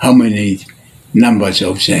how many numbers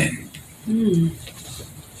of sand.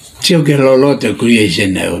 Tio ke lolota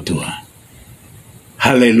creation na o tua.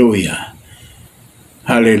 Hallelujah.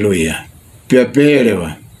 Hallelujah. Pea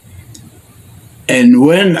perewa. And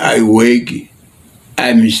when I wake,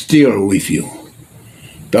 I'm still with you.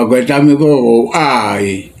 Pea koe tami ko o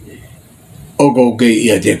ai. O ko ke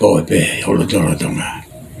ia te koe pe. Holo torotonga.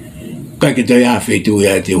 Kai ke toi hawhi tu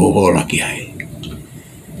ia te hohola ki ai.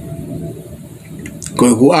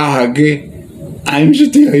 Koe ku aha ke, I'm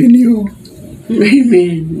still in you.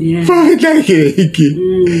 Amen. Yeah. Whakata ke iki.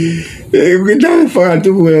 E ke tau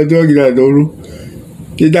whakatupu e atua ki la tolu.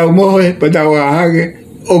 Ke tau mohe, pa tau aha ke,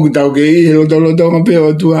 o ku tau ke I lo tonga pe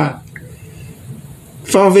o tua.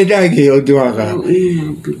 Whaweta ke o tua ka.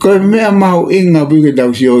 Koe mea mau inga pu ke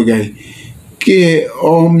tau si o kai. Ke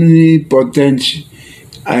omnipotence.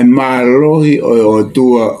 Ai mālohi o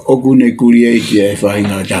tua okune kurieti e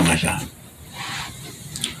whainga tangata.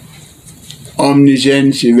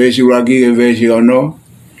 Omniscience e vesi uraki e vesi ono.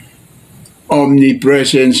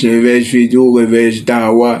 Omnipresence e vesi fitu e vesi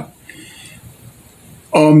tawa.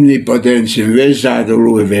 Omnipotence e vesi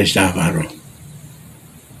tatolu e vesi tawaro.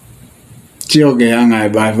 Tio ke hanga e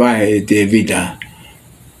vai e te vita.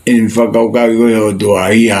 In whakaukau koe o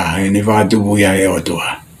tua ia, in whakatupu ia e o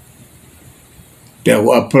tua. Pea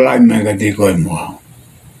ku apply me ka te koe mua.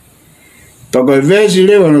 Tako e vesi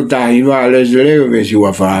lewa no tahi wā, lesi lewa vesi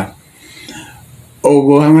wawha. O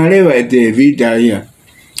ko hanga lewa e te vita ia.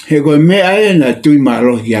 He koe mea e na tui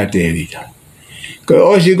marohi a te vita. Koe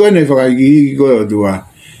osi koe ne whakaiki koe o tua.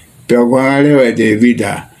 Pea ku hanga lewa e te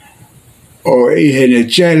vita. O I he ne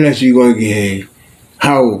challenge koe ki he.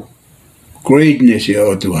 How greatness e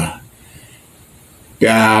o tua.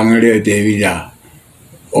 Pea hanga lewa e te vita.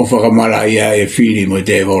 O whakamara ia e whiri mo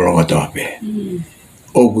te voro katoape.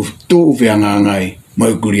 O ku tuu whianga ngai mo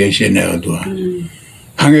I kuria sene o tua.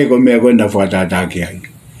 Hange ko mea koe na whatataki ai.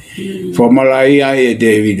 Whamara ia e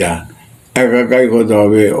te vida. E kakai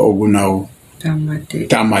kotoape o ku nau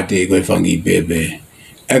tamate koe whangi pepe.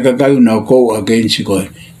 E kakai nau go against koe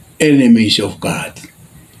enemies of God.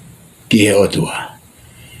 Ki he o tua.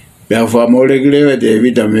 Pea whamore kilewe te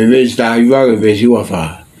vida me vesi tahi wake vesi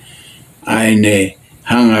wafa. Aine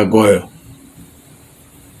hanga koe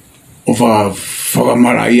o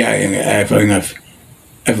whakamara ia e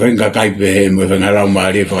whainga kaipe he mo whainga rau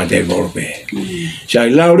maari e whakate korope. Sai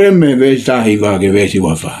laure me vesi tahi wake vesi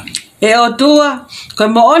wafa. E o tua, koe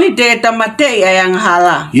mo oni te tamatei ai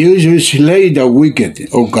anghala. You should slay the wicked,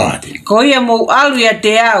 O God. Ko ia mo alu ia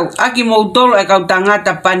te au, aki mo tolo e kau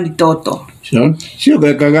tangata pani toto. So, sio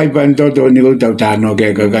koe kakai pani toto ni kau tau tāno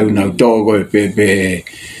ke kakai unau tō koe pepe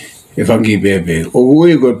e whangi pepe. O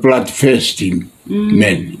ui koe blood fasting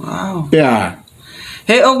men. Wow. Pea.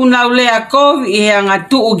 He oku nau lea kovi I he anga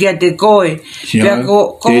tuu kia te koe. Pea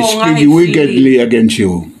ko they speak wickedly against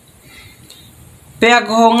you. Pea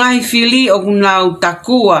ko ngai fili oku nau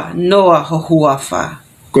takua noa hohua wha.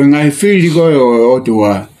 Koe ngai whiri koe o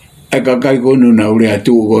otua, e kakai konu na ure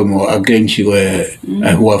atu koe mo against koe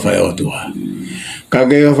e hua whai otua. Ka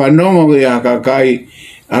kei o whanongo ki a kakai,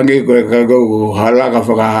 ange koe kakau halaka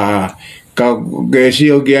whakaha, ka kei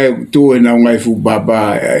sio ki ai tu e na ngai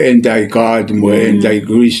fupapa, anti-God mo,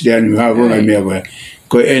 anti-Christian, hawunga mea koe,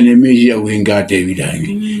 koe enemies au hinga te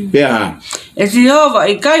vidangi. Pea, E si hova,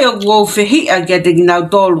 I kai o kua whehia kia te kinau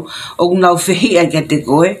tolu, o kunau whehia kia te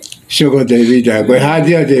koe. soko te vita, koe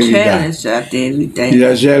hatia te vita. Careless a te vita. He's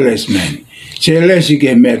a zealous man. Zealous I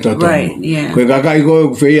ke mea toto. Right, yeah. Koe kakai koe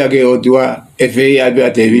whea ke otua, e whea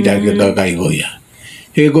pia te vita ke kakai koe ia.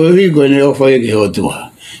 He koe hui koe ne ofa e ke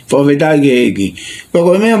otua. Whawheta ke eki.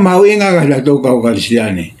 Koe mea mauinga ka la tau kau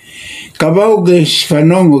karistiane. Ka pau ke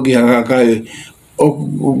whanongo ki ha kakai, o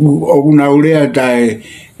kuna urea tae,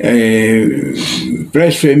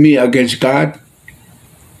 blasphemy against God.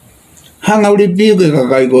 Hanga uri piu ke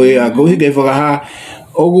kakai koe a, koe ke whakaha,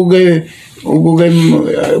 o ke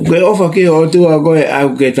ofa ke o tua koe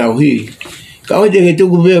au ke tauhi. Ka o te ke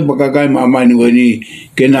tuku pia pakakai mamani ko ni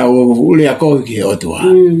ke na ule a koe ki o tua.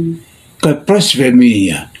 Ka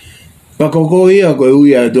blasphemia. Pakoko ia ko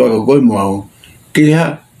uia tua ka koe moau. Ke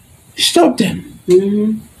ha, stop them.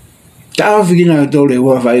 Ta awhikina tole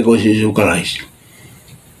ua whai ko Jesu Christ.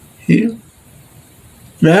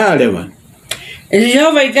 Mea lewa. E si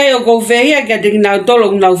hawa i kai o kou whehia kia te kinau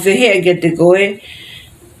tolo nau whehia kia te koe.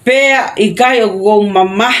 Pea i kai o kou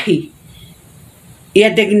mamahi.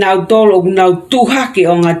 Ia te kinau tolo nau tuhaki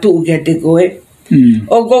o ngā tuu kia te koe.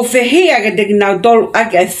 O kou whehia kia te kinau tolo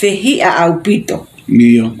ake ai whehia au pito.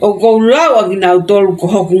 O kou lau a kinau tolo ko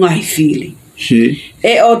hoku ngai whili.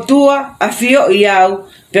 E o tua a whio i au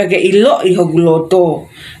pea ke i loi hoku loto.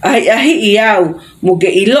 Ahi i au mo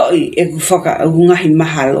ke i loi e ku whaka au ngahi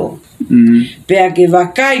mahalo. Pea ke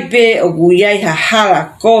wakai pe o ku iai ha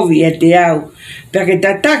hala kovi e te au. Pea ke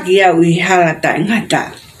tataki au i hala ta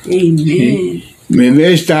ngata. Amen. Me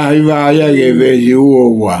vesta hiva aia ke vesi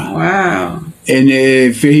uowa. Wow.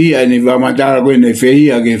 Ene fehia ni vamatara ko ene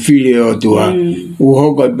fehia ke fili o tua.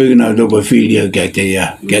 Uhoka pigna toko fili a kia te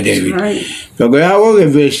ia. Kia te vita. Ka koe hawa ke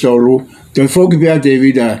vestolu. Toi foki pia te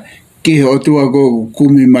vita. Ki o tua ko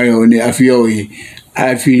kumi mai o ne afioi.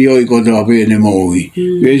 A filioi ko toa pe ne moui.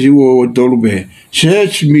 Vesi uo tolu pe.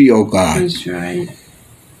 Search me, O God. That's right.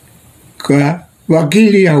 Ka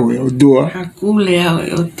wakili awe o tua. Hakule au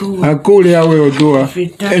e o tua. Hakule awe o tua.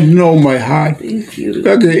 And know my heart. Thank you.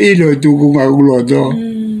 Ka ke ilo tuku ngakulo toa.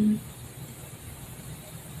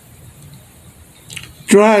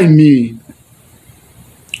 Try me.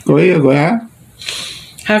 Ko ia ko ha?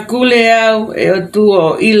 Hakule au e o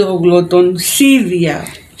tua o ilo gloton sivia.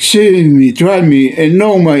 Save me, try me, and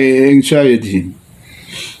know my anxiety.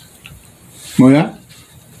 Moia?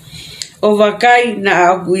 O wakai na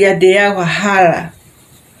au ia de au hala.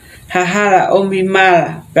 Hala o mi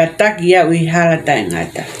mala. Pataki au I hala ta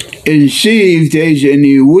ngata. And see if there is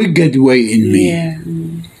any wicked way in me. Yeah.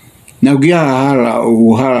 Now kia hala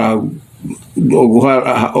o hala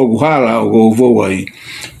o forward.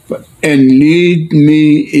 And lead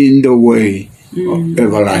me in the way of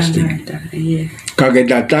everlasting. Yeah. Ka ke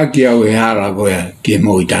tataki au e hala koea ki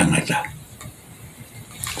mo I tangata.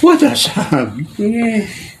 What a psalm. Yeah.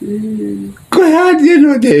 Ko hard you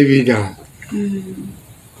know David.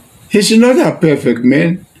 He's not a perfect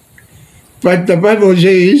man. But the Bible says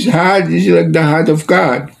his heart is like the heart of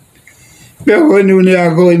God. Pero kung nuni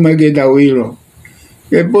ako ay magitawilo.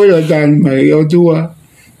 Kaya po yung tan may o tua.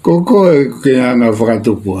 Koko kaya nga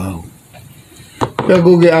fakatupo ako. Pero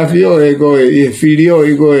kung afio ko e filio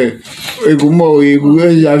ko e kumo e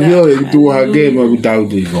afio e tua ke magutaw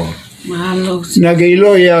ko. Malos.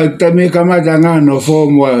 Nagilo ya tami kamata nga no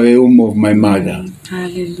form wa e of my mother.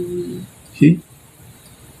 Hallelujah. See?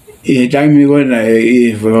 E taimi ko na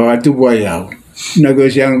e fakatupo yaw.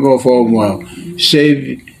 Nagosiyang ko form wa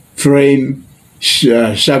save frame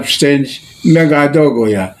substance megado ko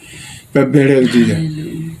ya. Pero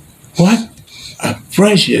what a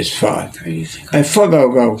precious thought. I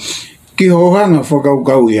whakau ki hohanga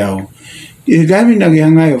whakau iau. I dami na ki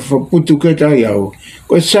hangai putu keta iau.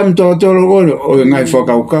 Ko sam tōtoro kono o ngai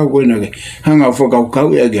whakau ko na ki hanga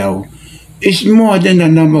whakau iau. It's more than the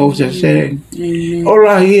number of the saying.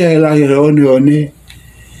 Ola hia e lahi one.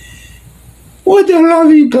 What a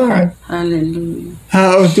loving God. Hallelujah.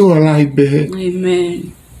 Ha o tu lahi behe.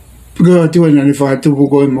 Amen. Pika o tu na ni whakatupu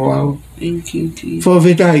koe mo au. Thank you, Jesus.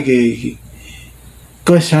 Whawhetai ke iki.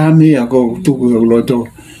 Ko Saame ako tuku o loto.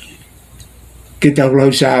 Ke tau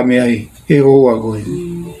lau Saame ai. E hoa koe.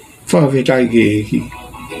 Whawhetai ke iki.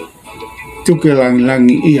 Tuke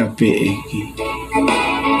langi ia pe iki.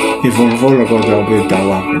 E wholofola ko tau pe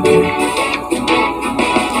tau aku koe.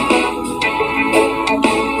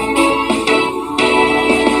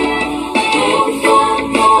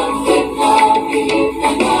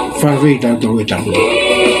 Whawhetai tau e tau.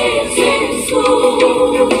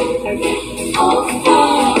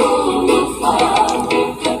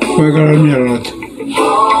 We're going to need a lot.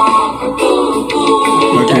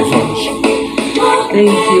 Okay, folks.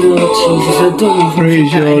 Thank you, Lord Jesus. I don't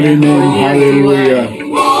Praise your holy name. Hallelujah.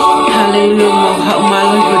 Hallelujah.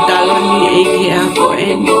 Haumalo ko taloni eke ako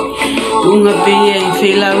en. Tunga peye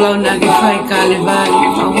fela lau na ki fai kalevali.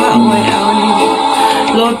 Mawa mai aoni.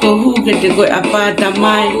 Loto hu ke te koe apata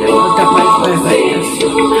mai. Loto mai fai aso.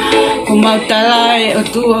 Kumatalai o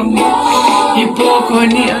tua mi. I poko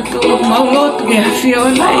ni o tua. Mauloto ke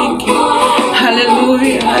hawhiona eke.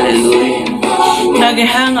 Hallelujah. Hallelujah. Nage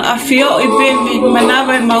hanga a fio I peme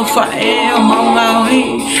manawa mau fae o mau ngau hi.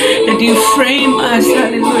 E you frame us,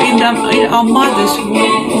 hallelujah, in our mother's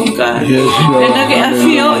womb, oh God. Yes, Lord. And I get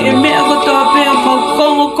feel in me, I got to be a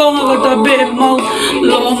congo, I got to be a mouth,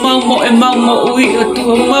 Lord, and Mamma, we are to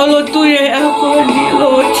a malo to ye,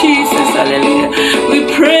 Lord Jesus, hallelujah. We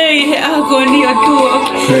pray, agony to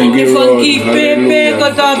Thank you, Lord. Pepe,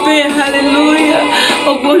 got to be, hallelujah.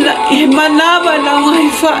 Oh, Manava, now I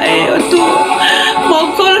fire to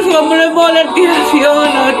Mokol from the Mola,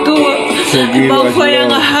 Fiona to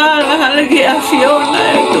Mokoyang Halagia Fiona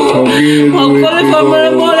to Mokol from the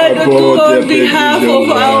Mola to on behalf of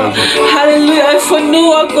our hallelujah for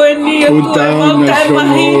Noah going near to Mount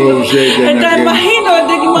Mahino and Mahino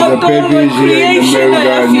the Mount creation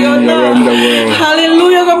of Fiona.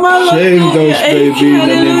 Hallelujah, save those babies in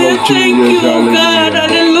the name of thank you, God,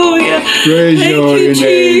 hallelujah. Praise your name.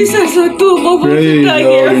 Jesus, praise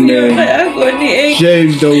your name.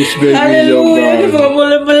 Save those babies, oh God.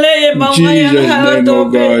 In Jesus' name, oh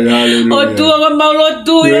God, hallelujah.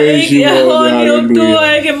 Praise you, Lord,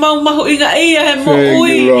 hallelujah. Thank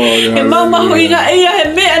you, Lord, hallelujah.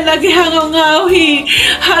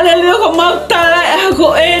 Hallelujah,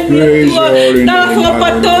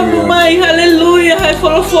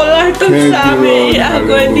 for life to Saame,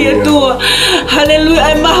 hallelujah,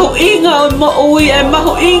 I'm mahuinga, I'm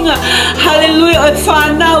mahuinga, hallelujah, I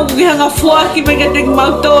found out we have a fork, we get the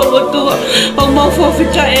mouth over to a mouth of a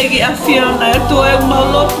child, I feel like to a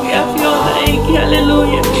mouth of